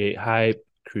 create hype,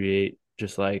 create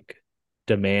just like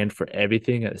demand for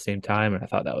everything at the same time. And I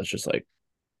thought that was just like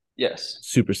yes,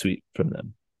 super sweet from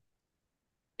them.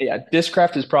 yeah,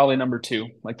 Discraft is probably number two.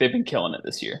 Like they've been killing it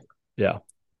this year. Yeah.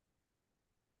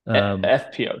 Um,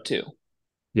 FPO too.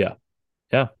 yeah.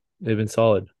 Yeah. They've been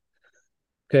solid.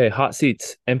 Okay, hot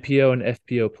seats, MPO and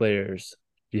FPO players.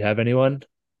 Do you have anyone?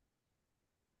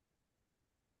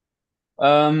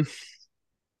 Um,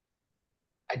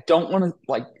 I don't want to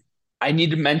like. I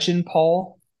need to mention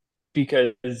Paul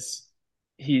because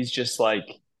he's just like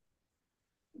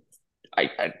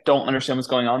I don't understand what's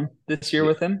going on this year Yeah.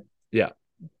 with him. Yeah.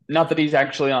 Not that he's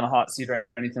actually on a hot seat or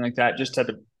anything like that. Just had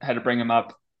to bring him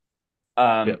up.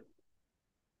 Yeah. Um,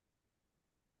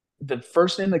 the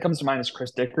first name that comes to mind is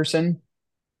Chris Dickerson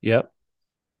Yeah.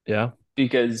 Yeah.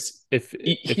 because If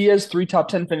he has three top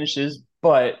 10 finishes,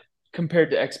 but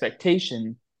compared to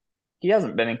expectation, he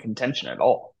hasn't been in contention at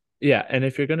all. yeah, and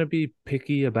if you're gonna be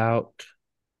picky about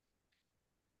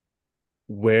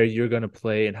where you're gonna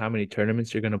play and how many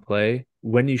tournaments you're gonna play,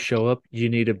 when you show up, you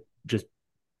need to just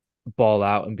ball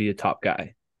out and be a top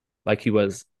guy. Like he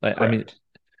was. Like I mean, Correct.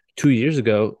 2 years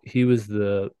ago, he was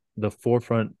the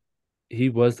forefront. He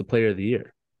was the player of the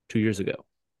year 2 years ago.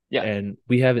 Yeah. And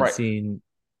we haven't Right. seen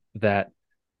that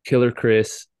killer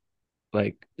Chris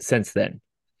like since then.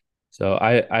 So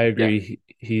I Yeah. agree.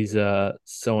 He's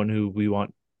someone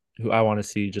who I want to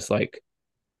see just like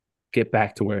get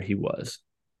back to where he was.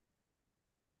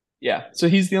 Yeah. So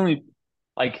he's the only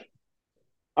like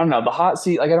I don't know, the hot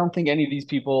seat, like I don't think any of these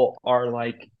people are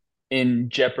like in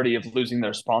jeopardy of losing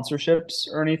their sponsorships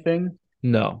or anything,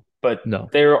 No, but no,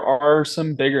 there are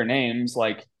some bigger names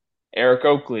like Eric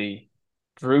Oakley,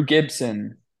 Drew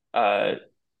Gibson, uh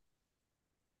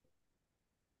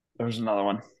there's another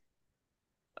one.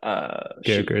 Garrett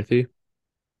Shoot. Gerthy.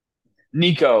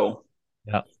 Nico.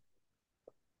 Yeah,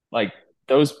 Like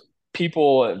those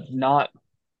people have not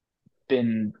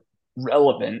been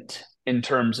relevant in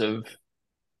terms of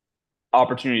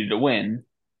opportunity to win,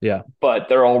 yeah, but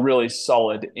they're all really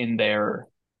solid in their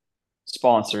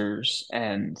sponsors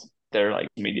and their like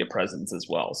media presence as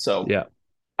well. So yeah,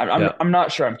 I'm yeah. I'm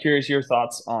not sure. I'm curious your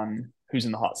thoughts on who's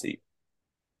in the hot seat.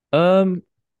 Um,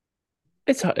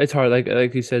 it's hard.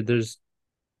 Like you said,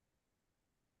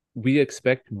 we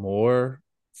expect more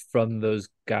from those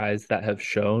guys that have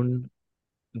shown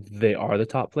they are the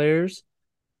top players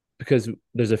because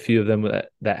there's a few of them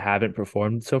that haven't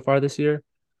performed so far this year.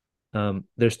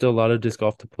 There's still a lot of disc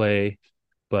golf to play,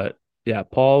 but yeah,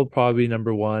 Paul probably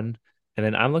number one. And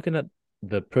then I'm looking at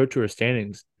the Pro Tour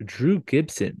standings. Drew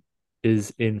Gibson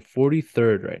is in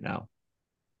 43rd right now.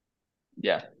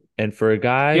 Yeah, And for a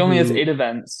guy he only has who, 8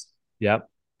 events, yep,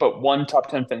 but one top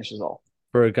 10 finishes all.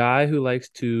 for a guy who likes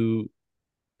to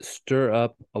stir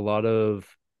up a lot of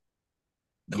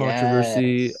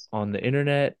controversy Yes, on the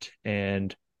internet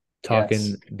and yes.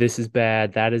 talking this is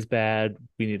bad, that is bad,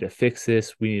 we need to fix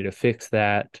this, we need to fix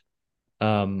that.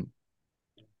 Um,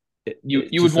 You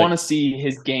it's would just want like to see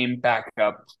his game back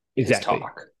up his exactly,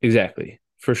 talk. exactly,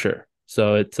 for sure.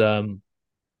 So it's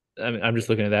I mean, I'm just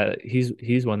looking at that.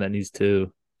 He's one that needs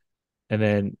to, and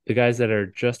then the guys that are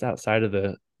just outside of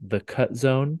the cut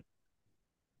zone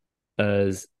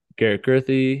as Garrett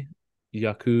Gurthie,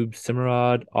 Jakub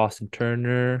Simrad, Austin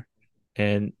Turner,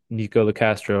 and Nico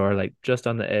LaCastro are like just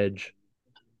on the edge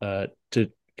to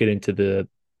get into the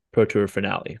Pro Tour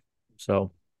finale.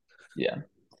 So Yeah.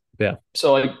 yeah,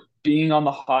 So like being on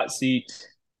the hot seat,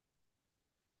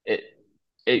 it,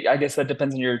 I guess that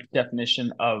depends on your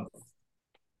definition of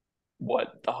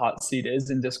what the hot seat is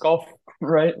in disc golf,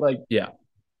 right? Like yeah,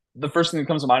 the first thing that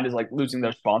comes to mind is like losing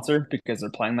their sponsor because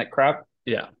they're playing like crap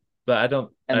yeah. But and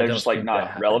I they're just don't like think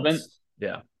that not relevant. happens.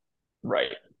 Yeah.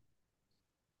 Right.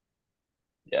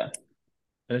 Yeah.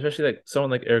 And especially like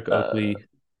someone like Eric Uh, Oakley,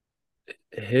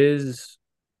 his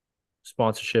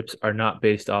sponsorships are not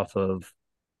based off of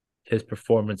his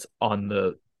performance on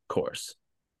the course.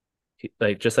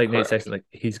 Like just like Nate Sexton, correct.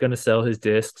 like he's gonna sell his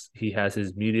discs. He has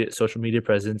his social media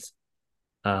presence,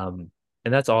 and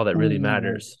that's all that really Ooh.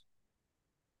 matters.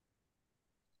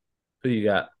 Who you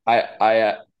got?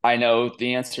 I know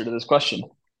the answer to this question.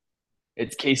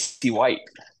 It's Casey White.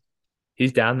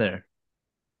 He's down there.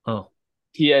 Oh,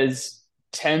 He has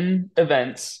 10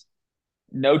 events,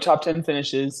 no top 10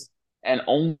 finishes, and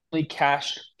only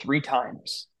cashed 3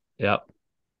 times. yeah,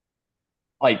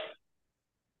 Like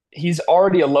he's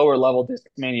already a lower level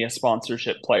Discmania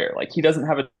sponsorship player. Like he doesn't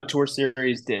have a Tour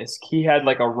Series disc. He had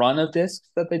like a run of discs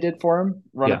that they did for him,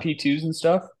 run of yeah, P2s and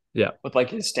stuff yeah, with like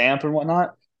his stamp and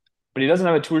whatnot. But he doesn't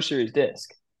have a Tour Series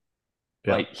disc.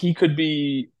 yeah, Like he could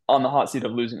be on the hot seat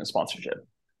of losing a sponsorship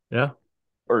yeah.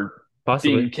 or being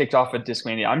Possibly. kicked off at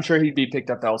Discmania. I'm sure he'd be picked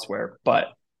up elsewhere, but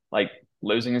like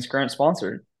losing his current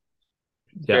sponsor,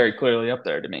 Yeah, very clearly up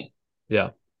there to me.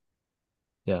 yeah,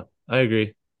 yeah. I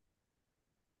agree.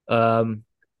 Do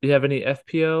you have any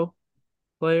FPO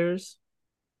players?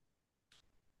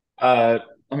 Uh,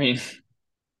 I mean,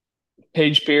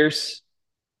 Paige Pierce,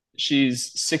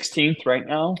 she's 16th right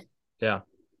now. Yeah,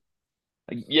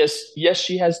 Like, yes,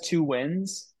 she has 2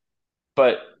 wins,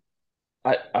 but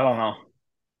I don't know.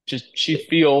 Just she it,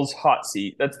 feels hot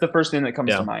seat. That's the first thing that comes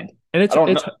to yeah. mind. And I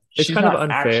don't know. it's She's kind of not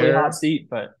actually hot unfair. seat,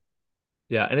 but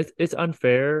Yeah, and it's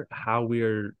unfair how we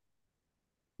are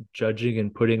judging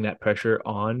and putting that pressure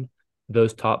on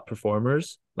those top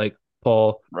performers like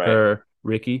Paul, right. her,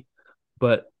 Ricky,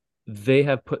 but they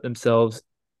have put themselves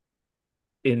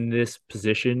in this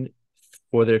position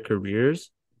for their careers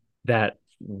that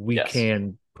we Yes.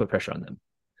 can put pressure on them.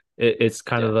 It's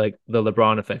kind Yeah. of like the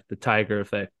LeBron effect, the Tiger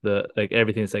effect, the like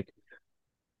everything. It's like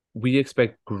we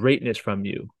expect greatness from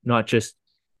you, not just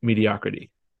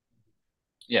mediocrity.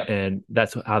 Yeah. And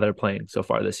that's how they're playing so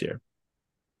far this year.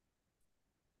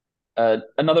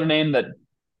 Another name that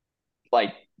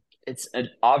like it's an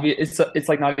obvious. It's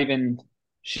like not even.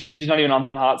 She's not even on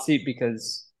the hot seat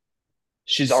because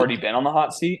she's So, already been on the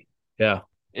hot seat. yeah,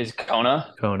 Is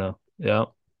Kona. Kona. Yeah,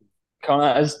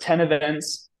 Kona has 10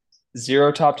 events,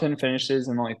 zero top 10 finishes,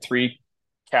 and only three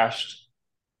cashed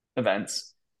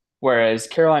events. Whereas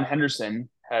Caroline Henderson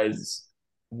has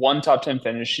one top 10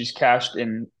 finish. She's cashed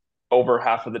in over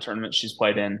half of the tournaments she's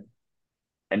played in,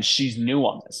 and she's new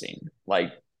on the scene.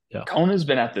 Like, Yeah. Kona's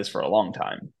been at this for a long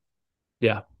time.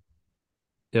 Yeah.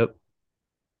 Yep.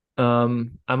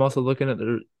 I'm also looking at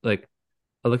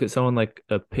I look at someone like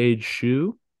a Paige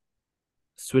Shoe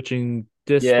switching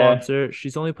disc Yeah. sponsor.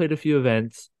 She's only played a few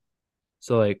events,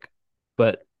 so like,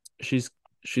 but she's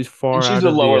she's And far she's out a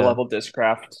of the lower level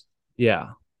discraft. yeah.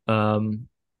 And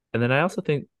then I also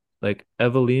think like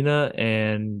Evelina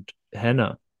and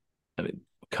Henna. I mean,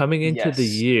 coming into the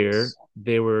Yes. year,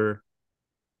 they were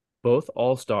both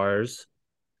all stars.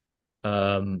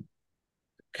 Um,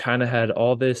 kind of had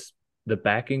all this the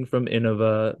backing from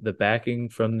Innova, the backing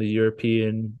from the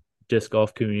European disc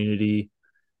golf community,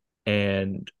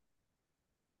 and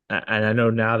I know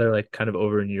now they're like kind of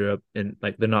over in Europe and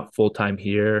like they're not full time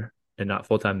here and not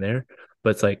full time there, but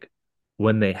it's like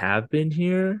when they have been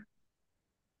here,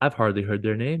 I've hardly heard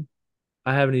their name.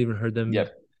 I haven't even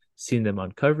Yep. seen them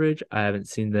on coverage. I haven't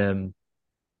seen them,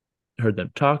 heard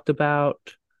them talked about.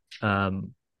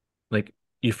 Um, like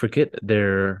you forget that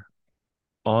they're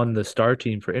on the star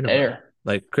team for Innova. Air.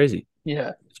 Like crazy.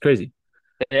 Yeah. It's crazy.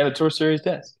 They have a Tour Series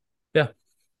desk. Yeah. Uh,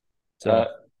 So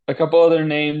a couple other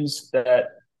names that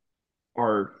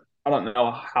are, I don't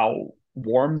know how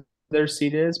warm their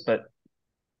seat is, but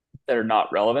they're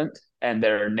not relevant. And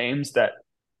they're names that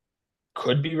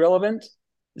could be relevant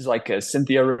is like a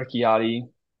Cynthia Ricciardi.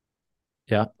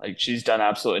 yeah, Like she's done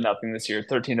absolutely nothing this year.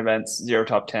 13 events, zero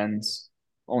top tens,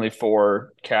 only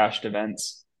four cashed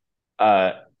events.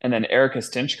 And then Erica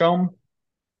Stinchcomb,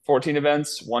 14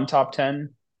 events, one top 10,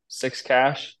 six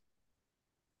cash.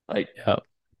 Like, yeah.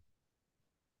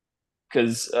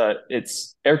 because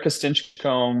it's Erica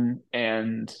Stinchcomb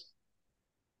and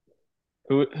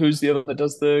who's the other that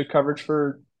does the coverage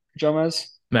for Jomez?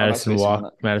 Or am I spacing on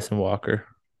it? Madison Walker.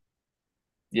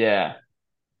 Yeah.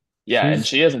 Yeah. And She's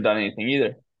she hasn't done anything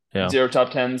either. yeah, Zero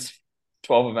top tens,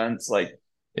 12 events. Like,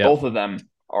 yeah, both of them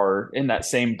are in that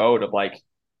same boat of like,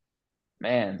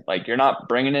 man, like you're not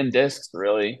bringing in discs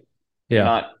really. You're yeah,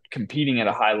 not competing at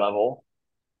a high level.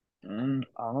 I don't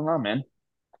know, man.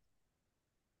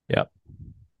 yeah,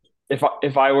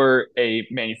 If I were a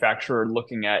manufacturer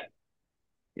looking at,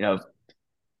 you know,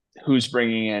 who's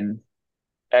bringing in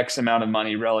X amount of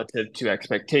money relative to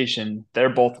expectation, they're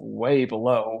both way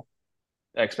below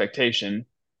expectation,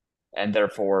 and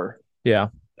therefore yeah,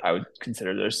 I would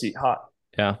consider their seat hot.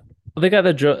 yeah. Well, they got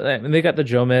the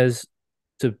Jomez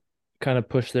to kind of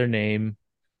push their name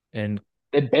and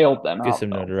They bailed them get out some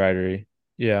though. notoriety.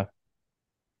 Yeah,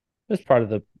 that's part of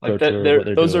the pro Like that, tour of what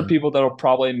they're those are doing. people that'll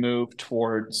probably move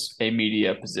towards a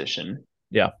media position.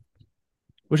 Yeah,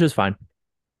 which is fine.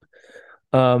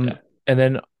 Yeah, And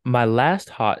then my last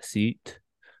hot seat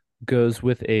goes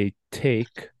with a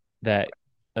take that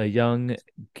a young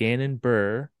Gannon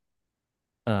Burr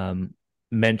um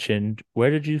mentioned. Where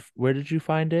did you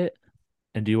find it?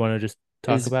 And do you want to just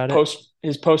talk about it?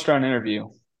 his post round interview.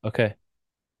 Okay.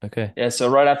 Okay. Yeah, so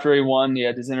right after he won, he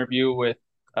had his interview with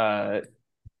uh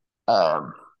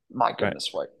um my Right. goodness,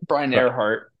 what Brian Right.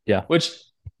 Earhart. Yeah. Which,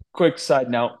 quick side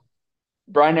note,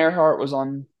 Brian Earhart was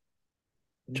on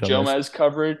Jomez. Jomez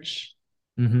coverage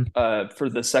Mm-hmm. for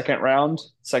the second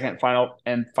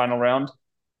final round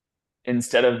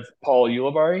instead of Paul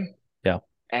Ulibarri, Yeah.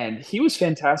 and he was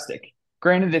fantastic.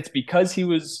 Granted, it's because he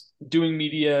was doing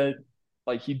media,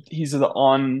 like he's the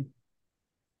on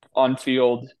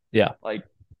field Yeah. like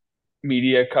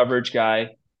media coverage guy,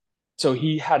 so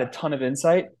he had a ton of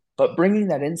insight. But bringing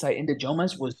that insight into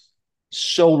Jomez was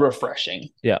so refreshing.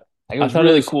 Yeah. Like, it I was thought it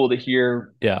really was cool to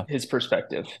hear yeah. his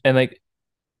perspective. And like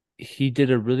he did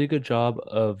a really good job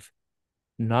of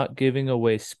not giving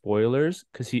away spoilers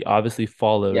because he obviously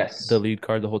followed the Yes, lead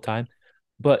card the whole time,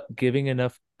 but giving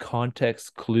enough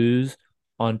context clues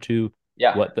onto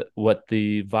yeah. what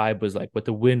the vibe was like, what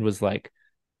the wind was like,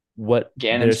 what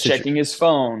their Gannon's situation. checking his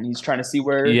phone. He's trying to see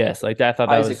where Yes, like that. I thought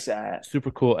that was Isaac's at.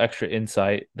 super cool, extra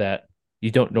insight that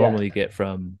you don't Yeah, normally get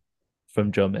from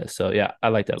Joe Miz. So yeah, I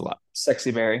like that a lot.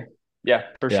 sexy Barry. Yeah,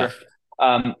 for Yeah, sure.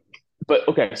 Um, but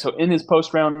okay, so in his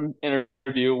post round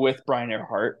interview with Brian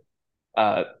Earhart,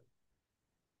 uh,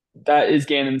 that is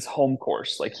Gannon's home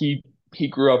course. Like he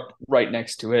grew up right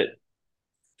next to it,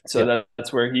 so yeah,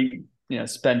 that's where he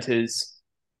spent his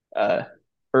uh,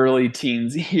 early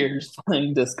teens years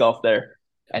playing disc golf there.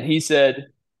 And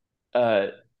uh,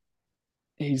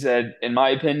 he said, in my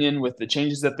opinion, with the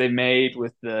changes that they've made,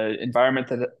 with the environment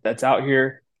that's out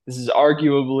here, this is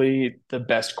arguably the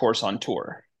best course on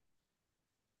tour.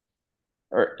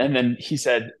 or and then he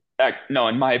said, "No,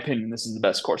 in my opinion, this is the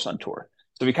best course on tour."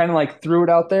 So we kind of like threw it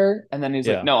out there, and then he's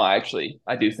like, Yeah. "No,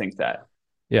 I do think that."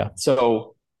 Yeah.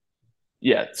 So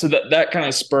yeah, so that kind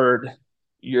of spurred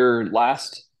your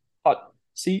last hot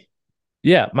seat.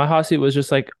 Yeah. My hot seat was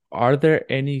just like, are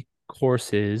there any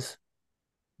courses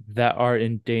that are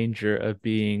in danger of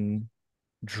being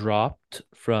dropped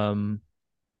from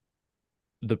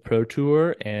the pro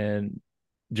tour and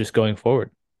just going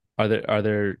forward? Are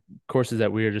there courses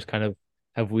that we are just kind of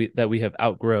we have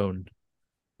outgrown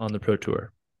on the pro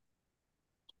tour?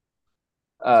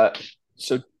 Uh,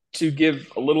 so to give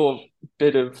a little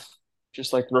bit of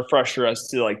just like refresher as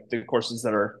to like the courses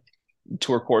that are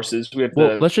tour courses, we have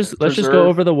Well, the let's just go Preserve.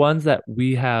 over the ones that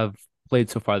we have played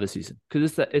so far this season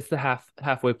because it's the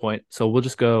halfway point. So we'll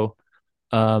just go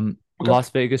Okay. Las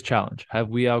Vegas Challenge. Have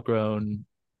we outgrown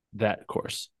that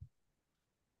course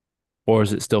or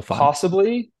is it still fun?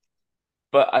 Possibly,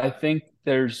 but I think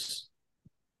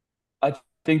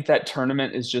that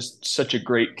tournament is just such a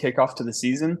great kickoff to the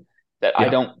season that Yeah. I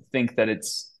don't think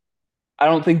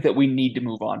that we need to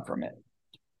move on from it.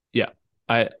 Yeah.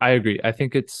 I agree. I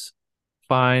think it's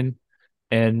fine.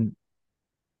 And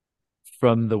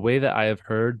from the way that I have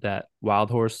heard that Wild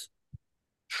Horse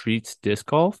treats disc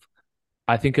golf,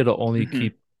 I think it'll only Hmm.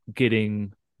 keep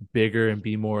getting bigger and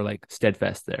be more like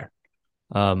steadfast there.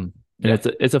 And Yeah.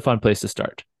 it's a fun place to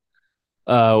start.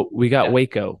 We got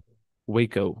Yeah.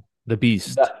 Waco, the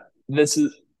beast. That this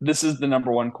is the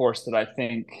number one course that I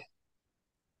think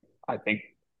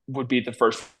would be the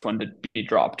first one to be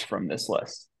dropped from this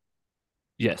list.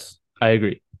 Yes, I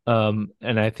agree. And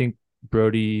I think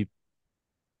Brody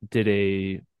did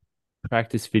a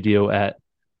practice video at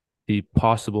the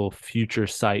possible future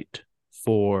site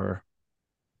for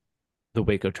the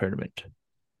Waco tournament.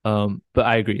 But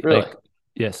I agree. Really? Like,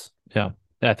 yes, yeah,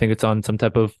 I think it's on some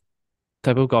type of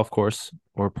golf course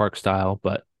or park style.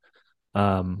 But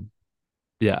um,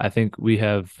 yeah, I think we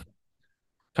have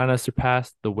kind of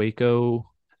surpassed the Waco.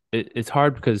 It's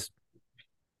hard because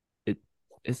it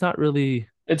it's not really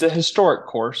It's a historic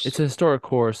it's course. a historic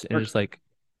course and Or it's like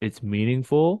it's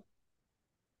meaningful,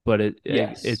 but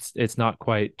yes. it's not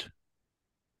quite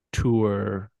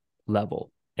tour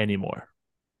level anymore.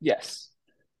 Yes.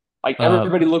 Like Um,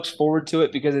 everybody looks forward to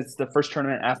it because it's the first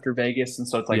tournament after Vegas, and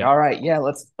so it's like, yeah, all right, yeah,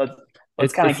 let's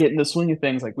it's kind of it's get in the swing of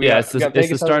things. Like yeah, we got it's the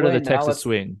Vegas out of the start of way, the and Texas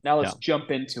swing. now Yeah, let's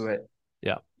jump into it.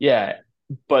 yeah, Yeah,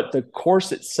 but the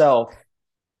course itself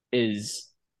is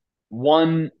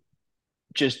one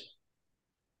just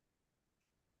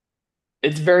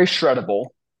it's very shreddable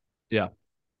yeah,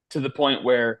 to the point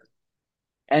where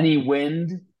any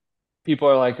wind, people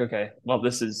are like, okay, well,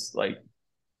 this is like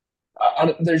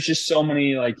there's just so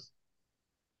many like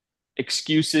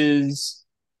excuses,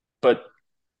 but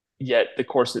yet the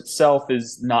course itself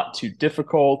is not too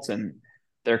difficult, and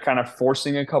they're kind of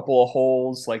forcing a couple of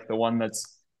holes, like the one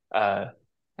that's uh,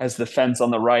 has the fence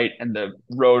on the right and the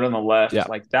road on the left. yeah,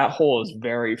 Like that hole is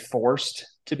very forced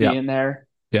to be yeah, in there.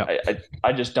 yeah,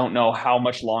 I just don't know how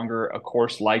much longer a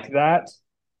course like that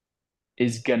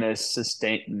is gonna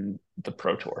sustain the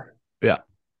pro tour. yeah,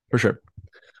 for sure.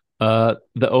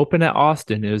 The Open at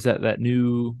Austin is at that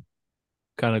new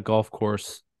kind of golf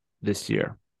course this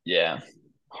year. Yeah,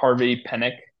 Harvey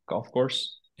Pennick golf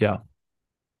course. Yeah,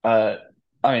 Uh,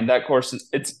 I mean that course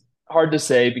it's hard to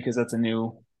say because that's a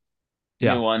new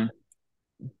yeah, one,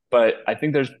 but I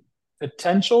think there's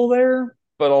potential there,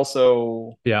 but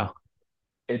also yeah.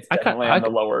 it's I kind definitely on I the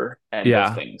lower end of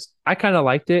yeah, things. I kind of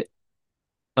liked it.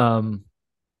 Um,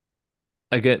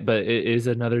 I get, but it is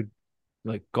another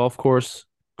like golf course,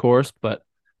 but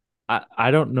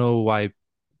I don't know why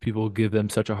people give them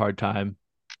such a hard time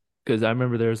because I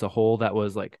remember there was a hole that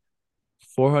was like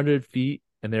 400 feet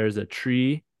and there's a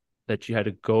tree that you had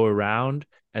to go around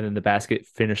and then the basket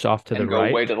finished off to the And go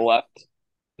way right. to the left.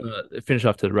 Finish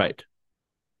off to the Oh, right.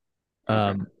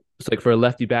 okay. It's like for a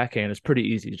lefty backhand, it's pretty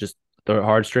easy. Just throw it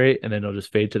hard straight and then it'll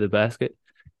just fade to the basket.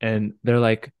 And they're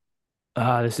like,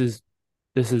 this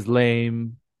is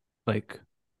lame. Like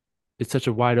it's such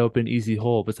a wide open, easy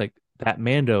hole. But it's like that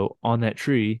Mando on that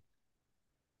tree.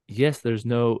 Yes, there's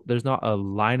not a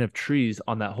line of trees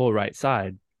on that whole right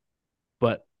side,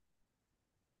 but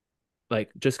like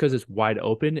just because it's wide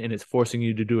open and it's forcing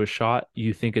you to do a shot,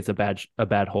 you think it's a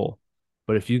bad hole.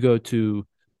 But if you go to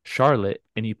Charlotte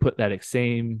and you put that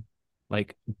same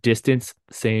like distance,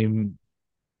 same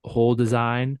hole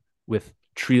design with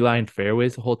tree lined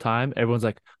fairways the whole time, everyone's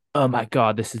like, "Oh my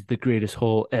god, this is the greatest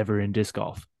hole ever in disc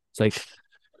golf." It's like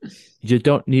you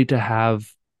don't need to have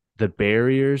the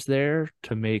barriers there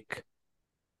to make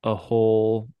a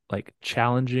hole like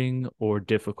challenging or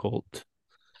difficult.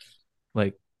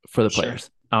 Like for the Sure. players.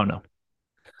 I don't know.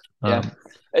 Yeah. Um,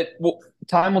 Well,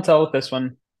 time will tell with this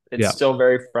one. It's yeah, still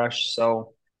very fresh,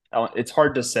 so it's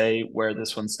hard to say where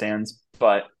this one stands.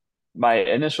 But my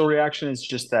initial reaction is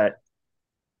just that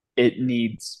it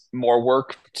needs more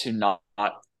work to not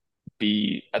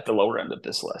be at the lower end of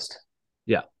this list.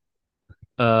 yeah.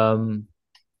 Um,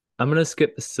 I'm gonna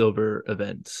skip the silver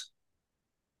events.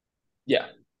 Yeah.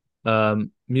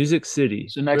 Music City.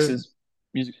 So next is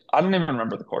music. I don't even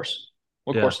remember the course.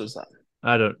 What Yeah, course is that?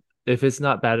 I don't. If it's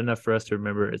not bad enough for us to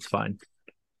remember, it's fine.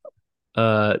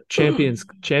 Uh, Champions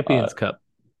Cup.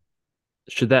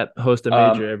 Should that host a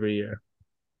major um, every year?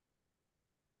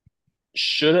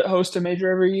 should it host a major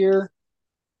every year?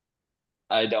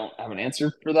 I don't have an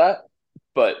answer for that.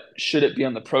 But should it be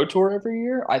on the Pro Tour every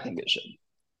year? I think it should.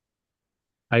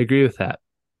 I agree with that.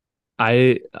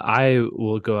 I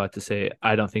will go out to say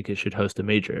I don't think it should host a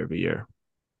major every year.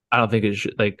 I don't think it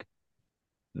should like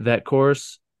that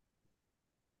course.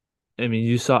 I mean,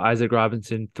 you saw Isaac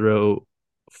Robinson throw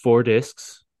 4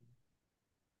 discs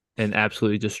and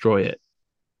absolutely destroy it.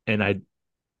 And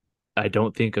I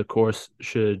don't think a course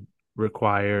should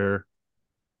require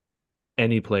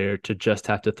any player to just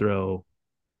have to throw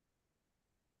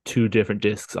 2 different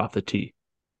discs off the tee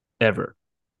ever.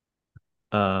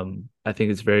 I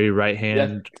think it's very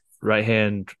Yeah. right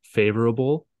hand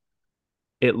favorable.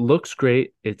 It looks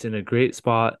great. It's in a great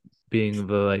spot, being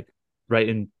the like right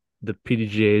in the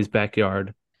PDGA's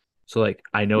backyard. So like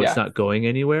I know it's Yeah. not going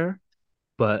anywhere,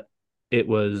 but it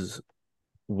was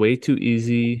way too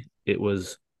easy.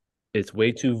 It's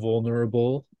way too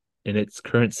vulnerable in its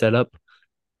current setup,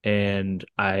 and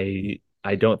I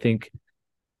don't think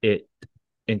it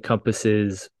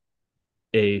encompasses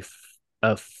a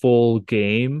a full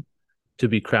game to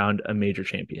be crowned a major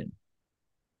champion.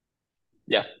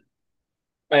 Yeah.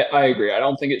 I agree. I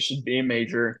don't think it should be a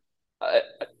major.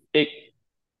 It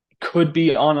could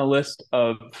be on a list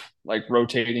of like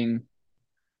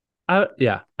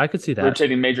Yeah, I could see that.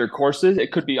 rotating major courses.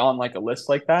 It could be on like a list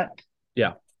like that,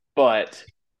 Yeah, but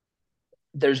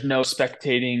there's no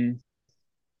spectating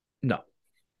no,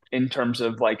 in terms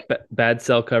of like bad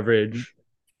cell coverage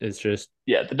is just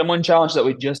yeah, the Des Moines challenge that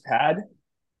we just had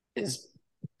is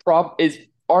is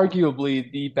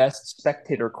arguably the best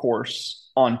spectator course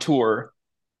on tour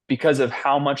because of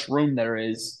how much room there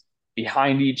is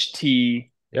behind each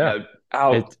tee, yeah.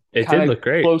 out It did kind of look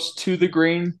great. close to the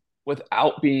green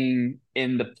without being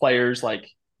in the player's like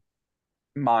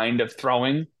mind of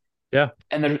throwing. Yeah,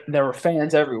 And there were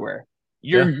fans everywhere.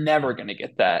 You're yeah. never gonna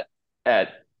get that at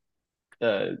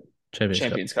the Champions Cup.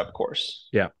 Champions Cup course.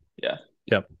 Yeah, Yeah.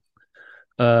 yeah.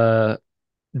 Uh,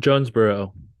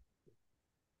 Jonesboro.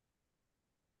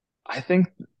 I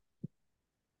think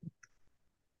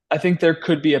I think there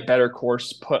could be a better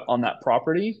course put on that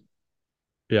property,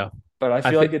 Yeah, but I I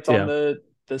feel think like it's on yeah.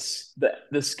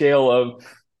 the scale of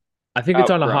I think it's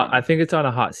on a hot. I outgrown. think it's on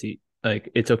a hot seat. Like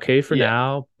it's okay for Yeah.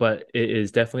 now, but it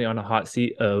is definitely on a hot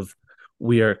seat of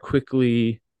we are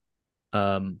quickly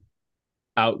um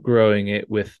outgrowing it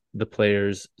with the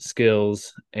players'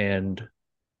 skills and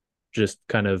just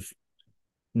kind of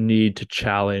need to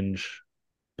challenge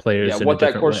Yeah, players in a what that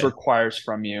different course way. requires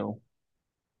from you.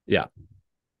 Yeah.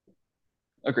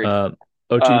 Agreed. Um,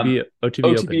 Um, OTB Open.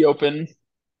 OTB Open,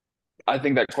 I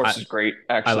think that course I is great,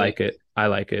 I actually. like it. I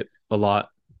like it a lot.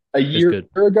 A It's year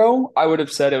good. ago, I would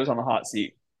have said it was on the hot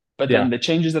seat. But then Yeah. the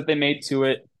changes that they made to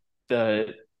it,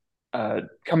 the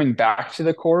coming back to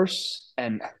the course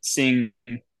and seeing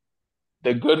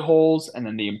the good holes and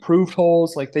then the improved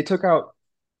holes, like they took out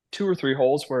 2 or 3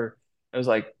 holes where it was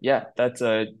like, yeah,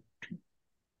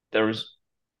 there was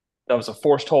that was a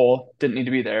forced hole, didn't need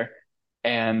to be there.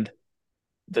 And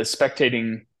the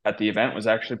spectating at the event was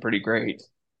actually pretty great.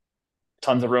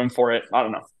 Tons of room for it. I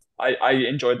don't know. I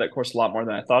enjoyed that course a lot more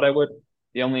than I thought I would.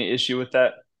 The only issue with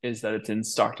that is that it's in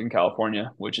Stockton,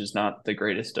 California, which is not the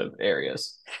greatest of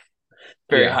areas.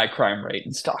 Very Yeah. high crime rate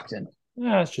in Stockton.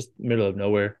 Yeah, it's just middle of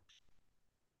nowhere.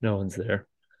 No one's there.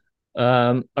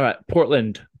 All right,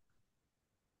 Portland.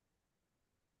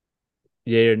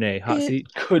 Yay or nay? Hot It seat?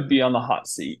 could be on the hot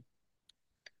seat.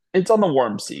 It's on the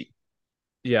warm seat.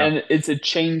 Yeah. And it's a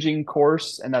changing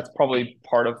course, and that's probably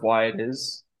part of why it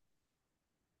is.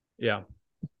 Yeah.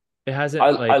 It hasn't I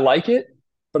like like it,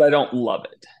 but I don't love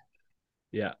it.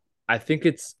 yeah. I think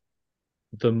it's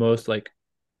the most like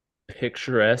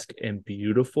picturesque and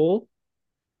beautiful.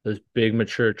 Those big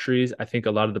mature trees. I think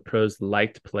a lot of the pros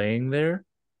liked playing there.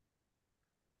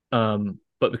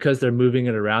 But because they're moving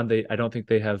it around, I don't think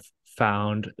they have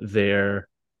found their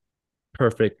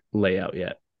perfect layout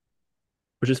yet,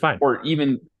 which is fine. Or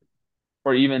even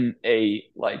a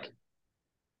like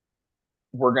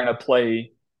we're gonna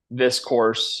play. this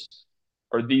course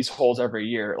or these holes every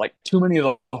year. Like too many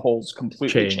of the holes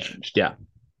completely Change. changed. Yeah.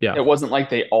 Yeah. It wasn't like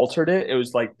they altered it. It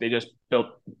was like they just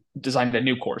designed a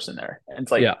new course in there. And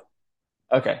it's like, Yeah.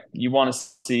 okay, you want to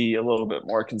see a little bit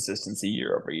more consistency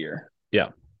year over year. Yeah.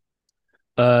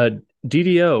 Uh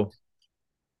DDO,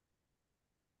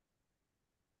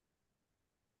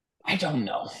 I don't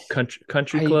know.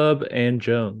 Country I Club and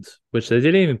Jones, which they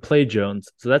didn't even play Jones.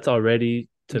 So that's already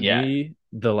to Yeah. me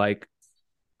the like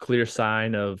clear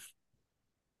sign of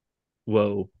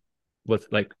whoa, what's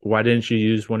like why didn't you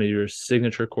use one of your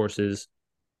signature courses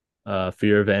for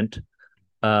your event?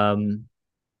 Um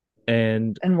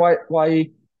and And why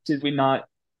did we not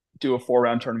do a 4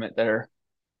 round tournament there?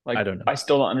 I Like don't know. I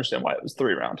still don't understand why it was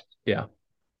 3 round. Yeah.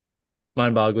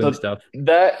 Mind-boggling So stuff.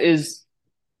 that is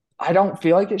I don't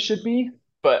feel like it should be,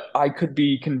 but I could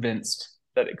be convinced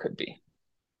that it could be.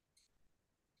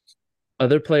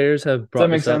 Other players have Does that brought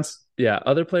make this up. sense? Yeah,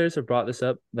 other players have brought this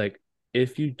up. Like,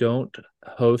 if you don't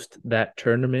host that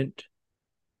tournament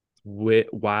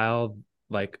while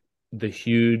like the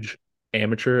huge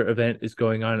amateur event is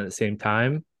going on at the same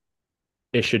time,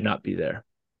 it should not be there.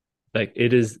 Like,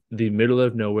 it is the middle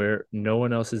of nowhere. No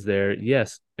one else is there.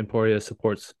 Yes, Emporia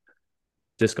supports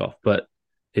disc golf, but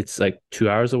it's like 2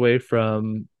 hours away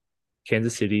from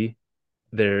Kansas City.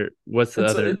 There, what's the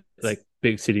It's other it's like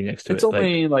big city next to it's it? Like,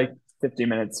 only like 50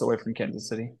 minutes away from Kansas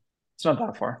City. It's not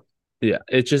that far. yeah,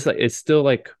 it's just like it's still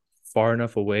like far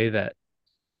enough away that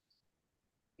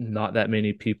not that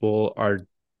many people are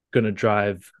gonna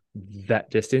drive that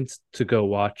distance to go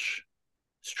watch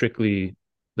strictly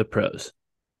the pros.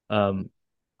 Um,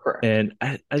 Correct. and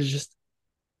I just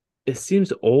it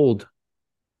seems old.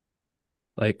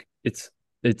 Like it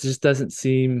just doesn't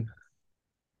seem.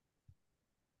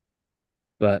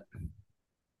 But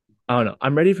I don't know.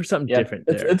 I'm ready for something Yeah, different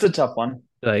it's there. it's a tough one.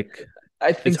 Like I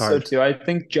it's think so hard. too. I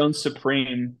think Jones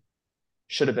Supreme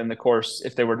should have been the course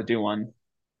if they were to do one.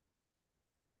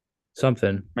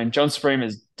 Something. I mean, Jones Supreme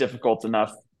is difficult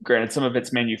enough. Granted, some of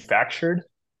it's manufactured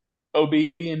OB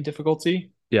and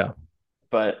difficulty, Yeah,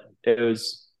 but it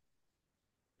was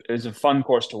a fun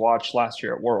course to watch last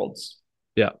year at Worlds.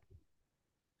 yeah.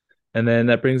 And then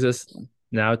that brings us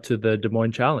now to the Des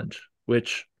Moines Challenge,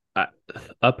 which I,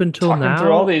 up until Talking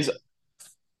through all now these,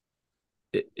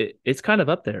 it's kind of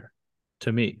up there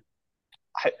to me.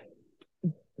 I,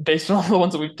 based on all the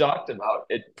ones that we've talked about,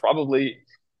 it probably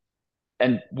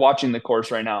and watching the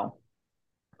course right now.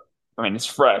 I mean, it's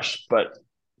fresh, but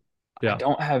I Yeah.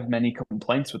 don't have many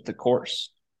complaints with the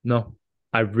course. No.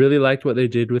 I really liked what they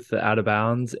did with the out of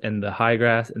bounds and the high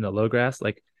grass and the low grass.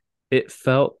 Like it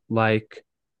felt like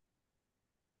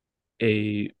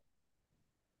a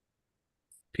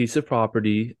piece of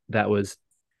property that was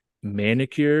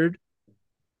manicured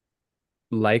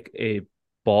like a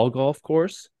ball golf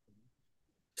course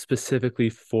specifically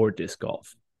for disc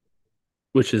golf,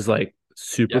 which is like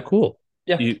super Yeah, cool.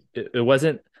 yeah, It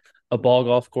wasn't a ball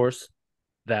golf course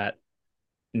that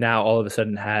now all of a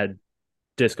sudden had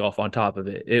disc golf on top of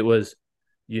it. It was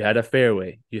you had a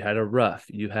fairway, you had a rough,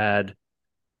 you had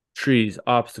trees,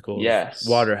 obstacles, yes,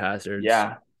 water hazards,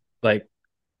 yeah, like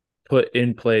put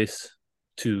in place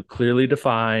to clearly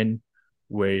define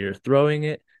where you're throwing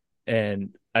it.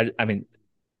 And I mean,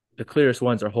 the clearest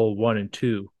ones are hole 1 and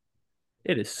 2.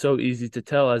 It is so easy to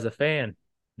tell as a fan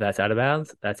that's out of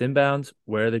bounds, that's inbounds.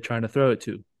 Where are they trying to throw it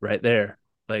to? Right there.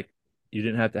 Like you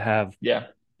didn't have to have, yeah,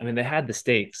 I mean, they had the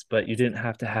stakes, but you didn't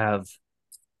have to have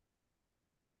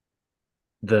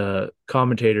the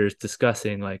commentators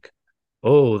discussing like,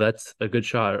 oh, that's a good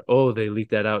shot, or oh, they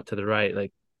leaked that out to the right.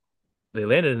 Like they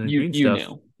landed in the green you stuff.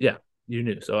 knew. Yeah, you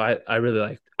knew. So I really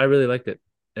liked it.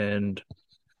 And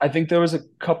I think there was a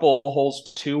couple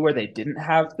holes too where they didn't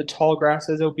have the tall grass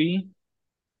as OB,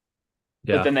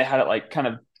 but yeah, then they had it like kind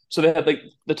of so they had like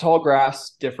the tall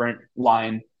grass different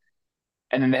line,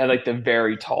 and then they had like the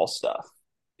very tall stuff,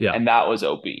 yeah, and that was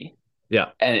OB, yeah.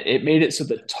 and it made it so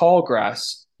the tall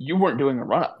grass you weren't doing a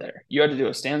run up there, you had to do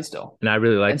a standstill, And I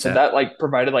really and liked so that. that like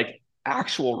provided like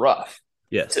actual rough.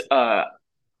 Yes.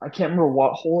 I can't remember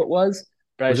what hole it was,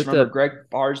 but I Was just it remember the Greg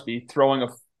Barsby throwing a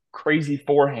crazy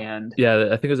forehand, yeah,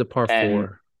 I think it was a par and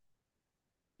 4.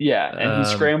 yeah, and he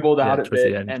scrambled Yeah, out of towards the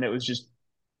it, end. and it was just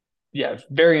yeah,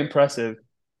 very impressive.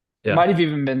 It Yeah. might have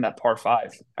even been that par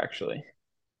five, actually.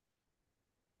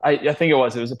 I think it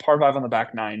was. It was a par five on the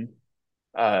back nine.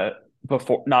 Uh,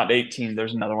 before not 18.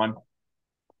 There's another one, but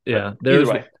Yeah. either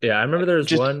way, Yeah, I remember there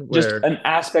was one just where an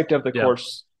aspect of the yeah,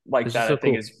 course like it's just that. so I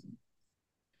think cool. is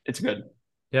it's good.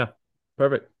 Yeah.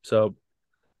 Perfect. So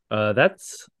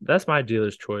that's my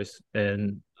dealer's choice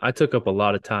and I took up a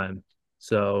lot of time.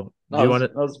 So, do you want to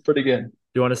That was pretty good.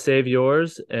 you want to save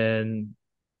yours and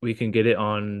we can get it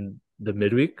on the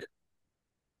midweek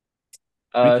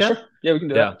recap? Sure. Yeah, we can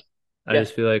do Yeah. that. I Yeah.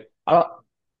 just feel like I don't,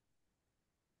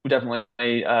 we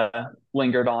definitely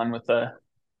lingered on with the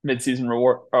midseason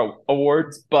reward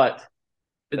awards, but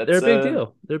they're that's a big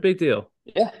deal. They're a big deal.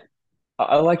 yeah,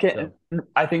 I like it. So, And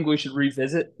I think we should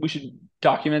revisit. We should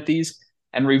document these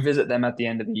and revisit them at the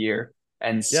end of the year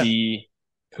and yeah. see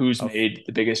who's I'll, made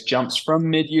the biggest jumps from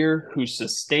mid-year, who's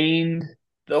sustained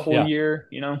the whole yeah. year.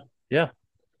 I Yeah,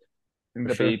 think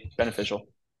for that'd sure. be beneficial.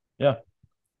 Yeah.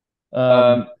 Um,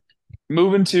 Um,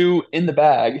 moving to in the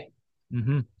bag,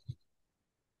 mhm.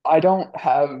 I don't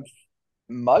have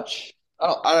much.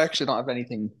 I actually don't have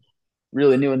anything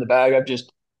really new in the bag. I've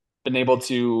just been able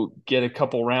to get a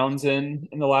couple rounds in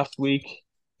the last week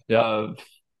Yeah. of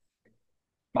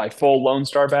my full Lone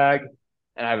Star bag,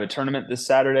 and I have a tournament this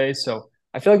Saturday. So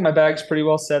I feel like my bag's pretty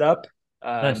well set up.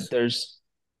 Nice. There's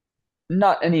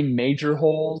not any major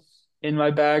holes in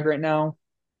my bag right now,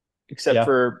 except Yeah.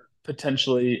 for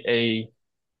potentially a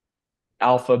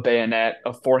alpha bayonet,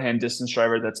 a forehand distance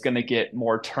driver that's going to get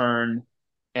more turn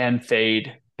and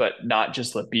fade, but not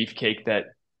just the beefcake that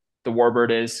the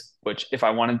Warbird is, which if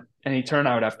I wanted any turn,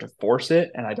 I would have to force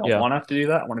it. And I don't Yeah. want to have to do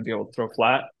that. I want to be able to throw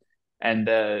flat. And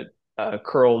the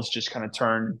curls just kind of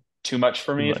turn too much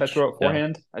for Too me if I much. throw it Yeah.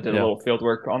 forehand. I did a Yeah. little field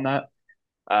work on that.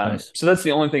 Nice. So that's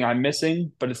the only thing I'm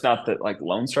missing, but it's not that like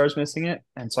Lone Star's missing it.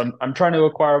 And so I'm trying to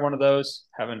acquire one of those.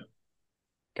 Haven't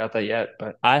got that yet,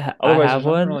 but I otherwise, have there's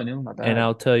nothing one, really new in my and bag.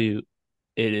 I'll tell you,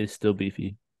 it is still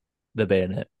beefy. The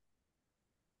bayonet.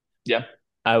 Yeah.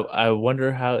 I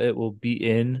wonder how it will be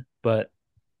in, but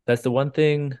that's the one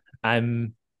thing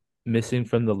I'm missing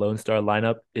from the Lone Star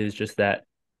lineup is just that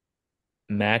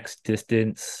max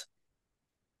distance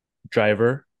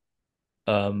driver.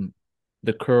 Um,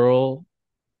 the curl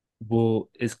will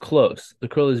is close. The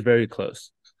curl is very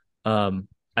close.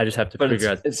 I just have to But figure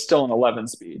it's out. it's still an 11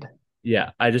 speed.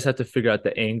 Yeah, I just have to figure out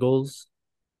the angles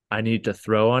I need to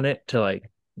throw on it to like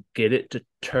get it to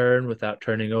turn without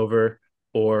turning over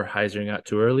or hyzering out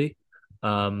too early.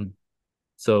 Um,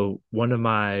 so one of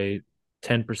my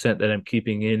 10% that I'm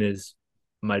keeping in is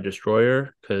my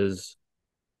destroyer because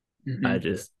I Hmm.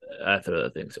 just I throw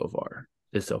that thing so far.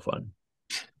 It's so fun.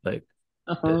 Like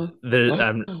Uh-huh.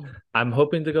 I'm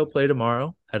hoping to go play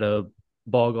tomorrow at a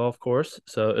ball golf course.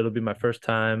 So it'll be my first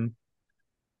time,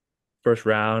 first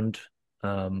round,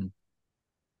 um,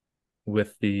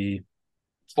 with the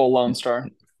Full Lone Star,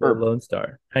 full or Lone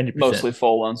Star, 100%. mostly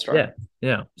full Lone Yeah, Star. yeah.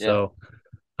 Yeah, So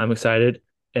I'm excited,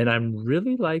 and I'm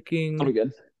really that'll liking. be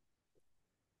good.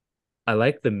 I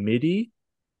like the MIDI.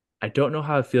 I don't know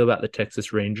how I feel about the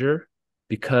Texas Ranger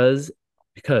because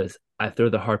because I throw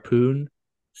the harpoon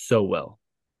so well.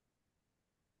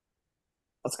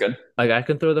 That's good. Like I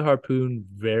can throw the harpoon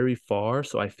very far,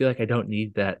 so I feel like I don't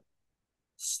need that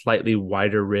slightly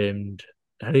wider rimmed.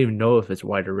 I don't even know if it's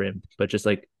wider rimmed, but just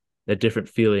like that different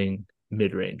feeling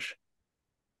mid range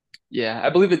Yeah, I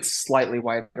believe it's slightly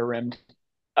wider rimmed.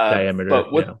 diameter.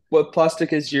 But Yeah, what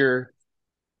plastic is your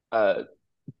uh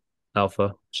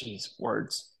alpha geez,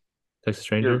 words. Texas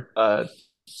Your Ranger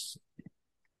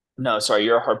no, sorry,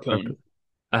 you're a harpoon. harpoon.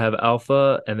 I have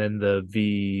alpha and then the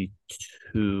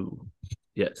V2.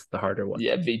 Yes, the harder one.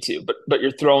 Yeah, V2. But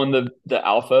you're throwing the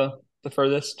alpha the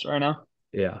furthest right now?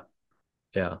 Yeah,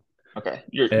 yeah, Okay.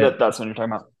 and That's what you're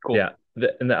talking about. yeah, Cool.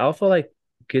 and the alpha like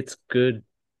gets good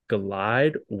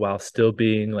glide while still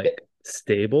being It, like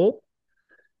stable,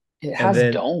 it and has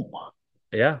then dome.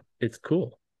 yeah, it's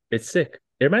cool. It's sick.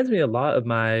 It reminds me a lot of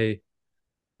my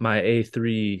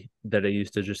A3 that I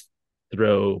used to just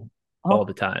throw all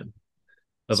the Oh, time.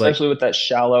 Of like, especially with that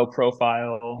shallow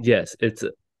profile. yes, it's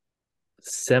a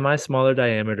semi smaller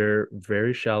diameter,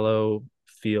 very shallow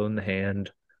feel in the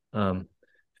hand. Um,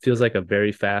 feels like a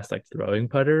very fast like throwing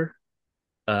putter.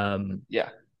 Um, Yeah.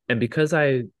 and because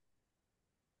I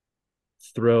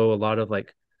throw a lot of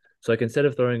like, so like instead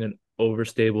of throwing an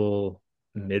overstable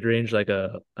mid range like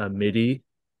a midi,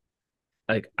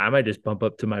 like I might just bump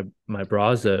up to my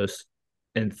Brazos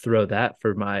and throw that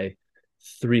for my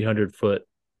 300 foot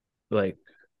like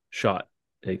shot.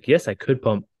 Like yes, I could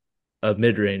pump a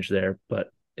mid range there,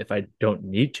 but if I don't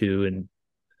need to, and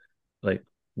like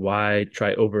why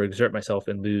try overexert myself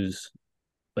and lose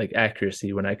like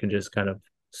accuracy when I can just kind of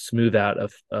smooth out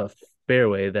a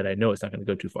fairway that I know it's not going to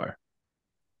go too far.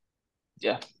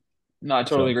 Yeah. No, I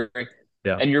totally So agree.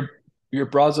 yeah, And your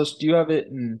Brazos, do you have it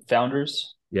in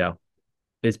Founders? yeah,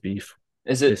 it's beef.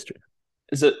 Is it It's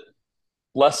is it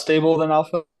less stable than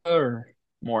Alpha or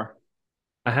more?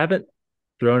 I haven't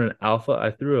thrown an alpha.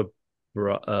 I threw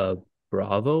a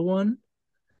Bravo one,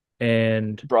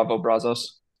 and Bravo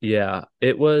Brazos. Yeah,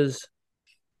 it was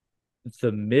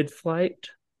the mid-flight.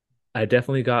 I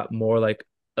definitely got more like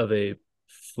of a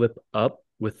flip up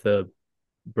with the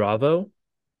Bravo,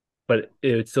 but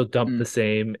it would still dump the Mm,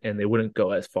 same and they wouldn't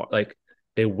go as far. Like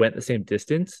they went the same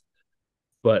distance,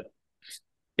 but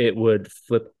it would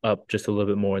flip up just a little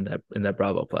bit more in that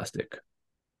Bravo plastic,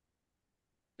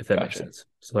 if that makes gotcha. sense.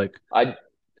 So like,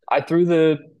 I threw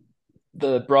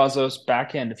the Brazos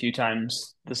backhand a few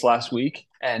times this last week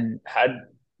and had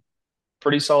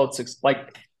pretty solid six.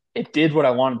 Like it did what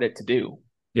I wanted it to do,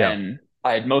 yeah, and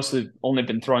I had mostly only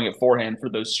been throwing it forehand for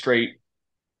those straight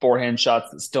forehand shots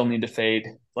that still need to fade,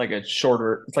 like a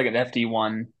shorter. It's like an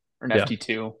FD1 or an yeah,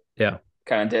 FD2 yeah,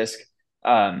 kind of disc.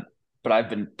 Um, but I've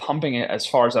been pumping it as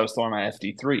far as I was throwing my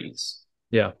FD3s.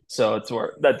 yeah, So it's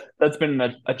where that's been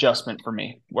an adjustment for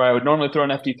me. Where I would normally throw an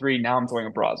FD3, now I'm throwing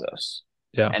a Brazos.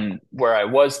 yeah, And where I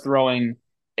was throwing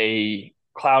a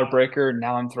Cloud Breaker,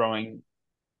 now I'm throwing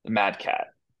the Mad Cat.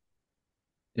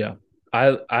 yeah.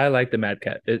 I like the Mad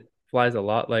Cat. It flies a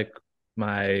lot like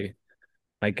my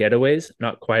my getaways,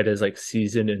 not quite as like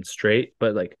seasoned and straight,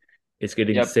 but like it's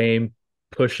getting the Yep. same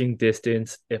pushing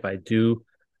distance. If I do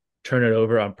turn it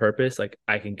over on purpose, like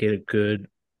I can get a good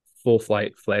full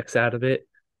flight flex out of it.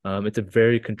 It's a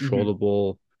very Hmm.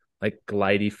 controllable, like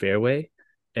glidey fairway.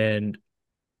 And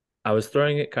I was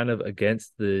throwing it kind of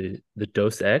against the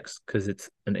Dos X because it's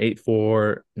an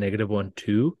 8-4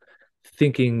 -1-2,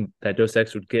 thinking that Dos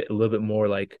X would get a little bit more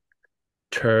like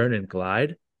turn and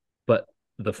glide, but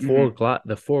Hmm. the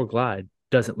four glide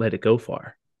doesn't let it go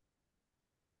far.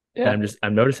 And Yeah.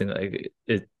 I'm noticing like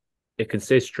it can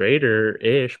stay straighter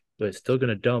ish, but it's still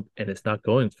gonna dump and it's not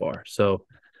going far. So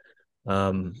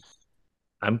um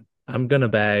I'm gonna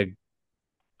bag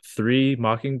three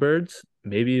mockingbirds,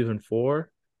 maybe even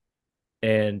four,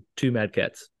 and two mad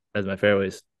cats as my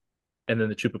fairways, and then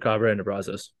the chupacabra and the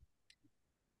brazos.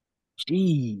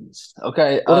 Jeez.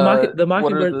 Okay. Well, the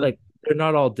What are mockingbird, the like they're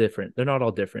not all different. They're not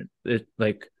all different. It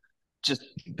like just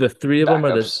the three of them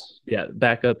are the backups? yeah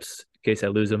backups in case I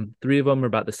lose them. Three of them are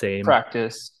about the same.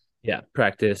 Practice. Yeah,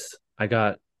 practice. I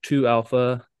got two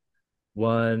alpha,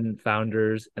 one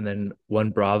founders, and then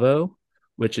one bravo,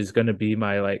 which is going to be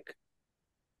my like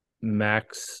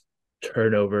max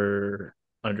turnover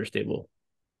understable.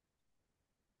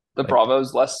 The Like,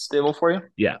 Bravo's less stable for you.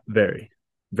 yeah, very,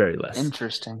 very less.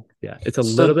 Interesting. Yeah, it's a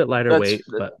little So bit lighter weight,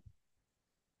 but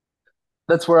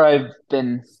that's where I've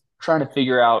been trying to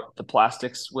figure out the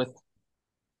plastics with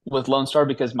Lone Star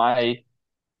because my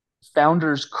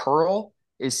founder's curl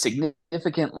is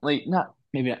significantly not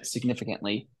maybe not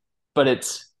significantly, but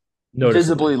it's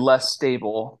visibly noticeably. less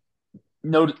stable.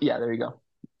 Yeah, there you go.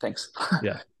 Thanks.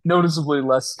 Yeah. Noticeably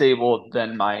less stable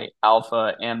than my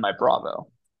Alpha and my Bravo.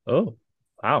 Oh,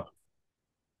 wow.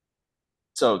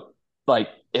 So like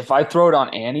if I throw it on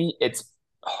Annie,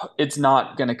 it's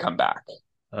not gonna come back.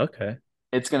 Okay.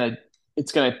 It's gonna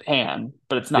it's gonna pan,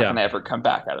 but it's not Yeah. gonna ever come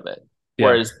back out of it. Yeah.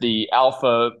 Whereas the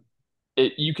Alpha,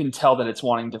 you can tell that it's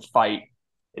wanting to fight.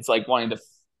 It's like wanting to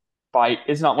fight.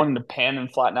 It's not wanting to pan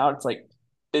and flatten out. It's like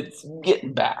it's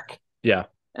getting back. Yeah.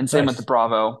 And same with the Nice.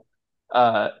 Bravo.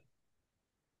 Uh,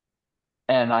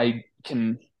 and I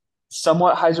can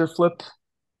somewhat hyzer flip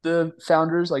the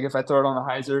founders. Like if I throw it on the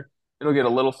hyzer, it'll get a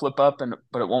little flip up, and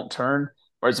but it won't turn.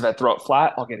 Whereas if I throw it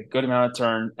flat, I'll get a good amount of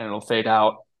turn, and it'll fade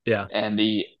out. Yeah. And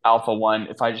the Alpha one,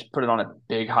 if I just put it on a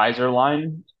big hyzer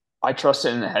line, I trust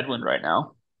it in the headwind right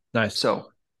now. Nice.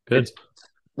 So Good. it's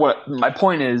what my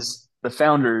point is. The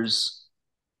founders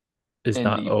It's in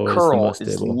not the always the curl most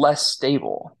is stable. less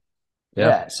stable. Yeah.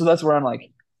 Yeah, so that's where I'm like,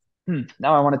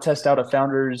 now I want to test out a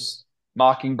founders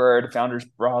Mockingbird, founders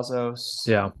Brazos.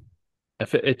 Yeah. I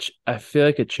feel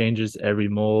like it changes every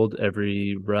mold,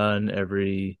 every run,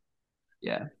 every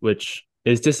Yeah, which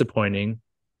is disappointing,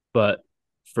 but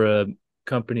for a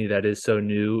company that is so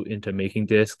new into making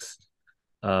discs,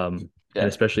 and yeah,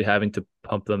 especially having to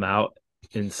pump them out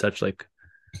in such like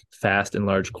fast and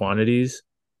large quantities,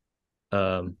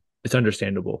 it's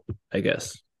understandable, I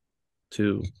guess,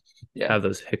 to yeah, have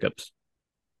those hiccups.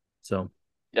 So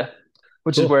yeah.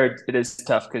 Which is cool. where it is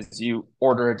tough because you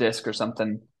order a disc or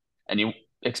something and you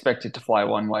expect it to fly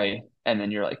one way, and then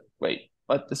you're like, wait,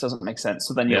 what? This doesn't make sense.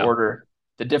 So then you Yeah. order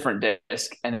the different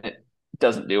disc, and it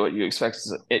doesn't do what you expect.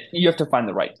 You have to find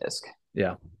the right disc.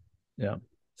 Yeah. Yeah.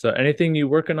 So anything you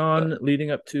working But on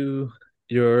leading up to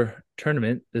your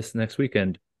tournament this next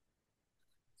weekend?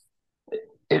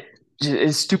 it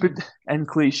is stupid and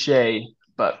cliche,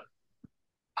 but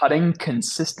putting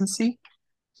consistency.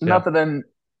 So Yeah. not that I'm,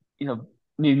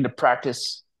 needing to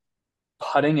practice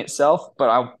putting itself,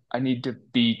 but I need to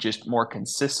be just more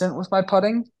consistent with my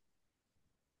putting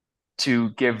to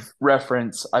give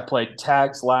reference, I played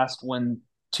tags last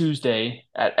Tuesday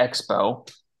at Expo,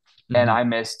 and Hmm. I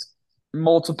missed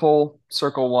multiple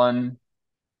circle one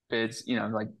bids,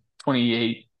 like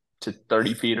 28 to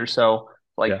 30 feet or so,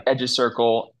 like Yeah. edge of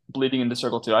circle, bleeding into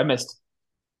circle two. I missed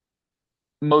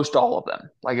most all of them.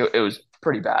 Like it was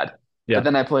pretty bad. But Yeah.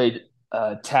 then I played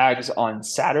tags on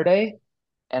Saturday,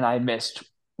 and I missed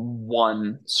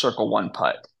one circle one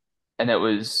putt, and it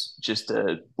was just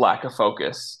a lack of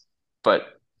focus. But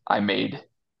I made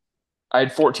I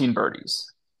had 14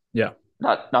 birdies. Yeah.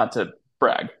 Not to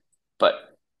brag, but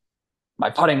my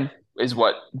putting is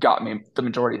what got me the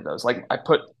majority of those. Like I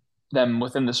put them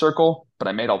within the circle, but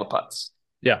I made all the putts.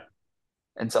 Yeah.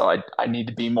 And so I need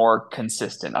to be more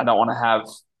consistent. I don't want to have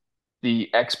the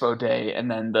expo day and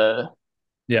then the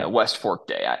Yeah. West Fork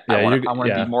day. I Yeah. want You're, to I want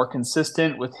to be yeah, more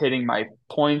consistent with hitting my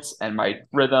points and my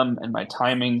rhythm and my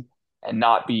timing and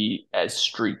not be as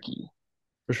streaky.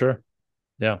 for sure.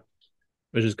 Yeah.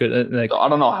 Which is good. And So like, I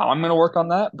don't know how I'm going to work on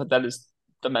that, but that is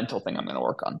the mental thing I'm going to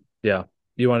work on. yeah,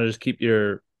 you want to just keep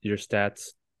your stats.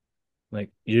 Like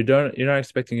you're not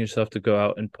expecting yourself to go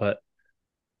out and put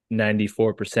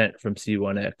 94% from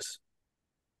C1X,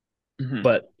 Mm-hmm.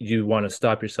 but you want to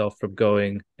stop yourself from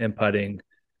going and putting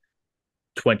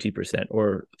 20%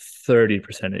 or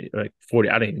 30%, like 40.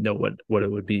 I don't even know what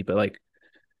it would be, but like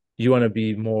you want to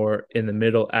be more in the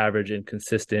middle average and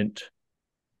consistent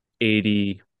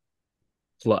 80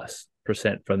 plus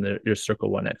percent from your circle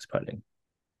 1X putting.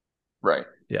 Right.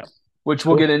 Yeah. Which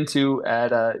we'll get Cool. into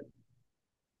at our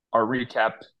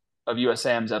recap of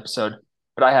USAM's episode.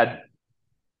 But I had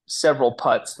several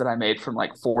putts that I made from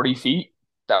like 40 feet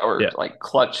that were Yeah. like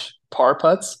clutch par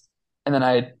putts. And then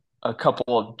I had a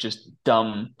couple of just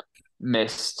dumb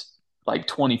missed like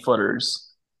 20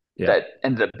 footers Yeah. that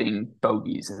ended up being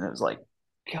bogeys. And it was like,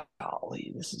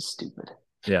 golly, this is stupid.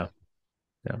 Yeah.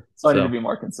 Yeah. So I need to So be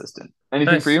more consistent.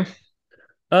 Anything for nice.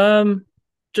 you? Um,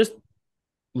 just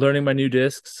learning my new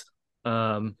discs,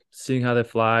 seeing how they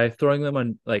fly, throwing them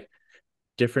on like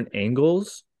different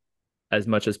angles as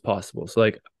much as possible. So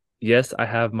like, yes, I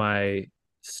have my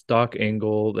stock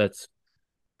angle that's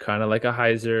kind of like a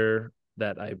hyzer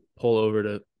that I pull over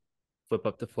to flip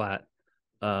up the flat.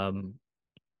 Um,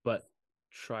 but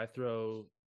try throw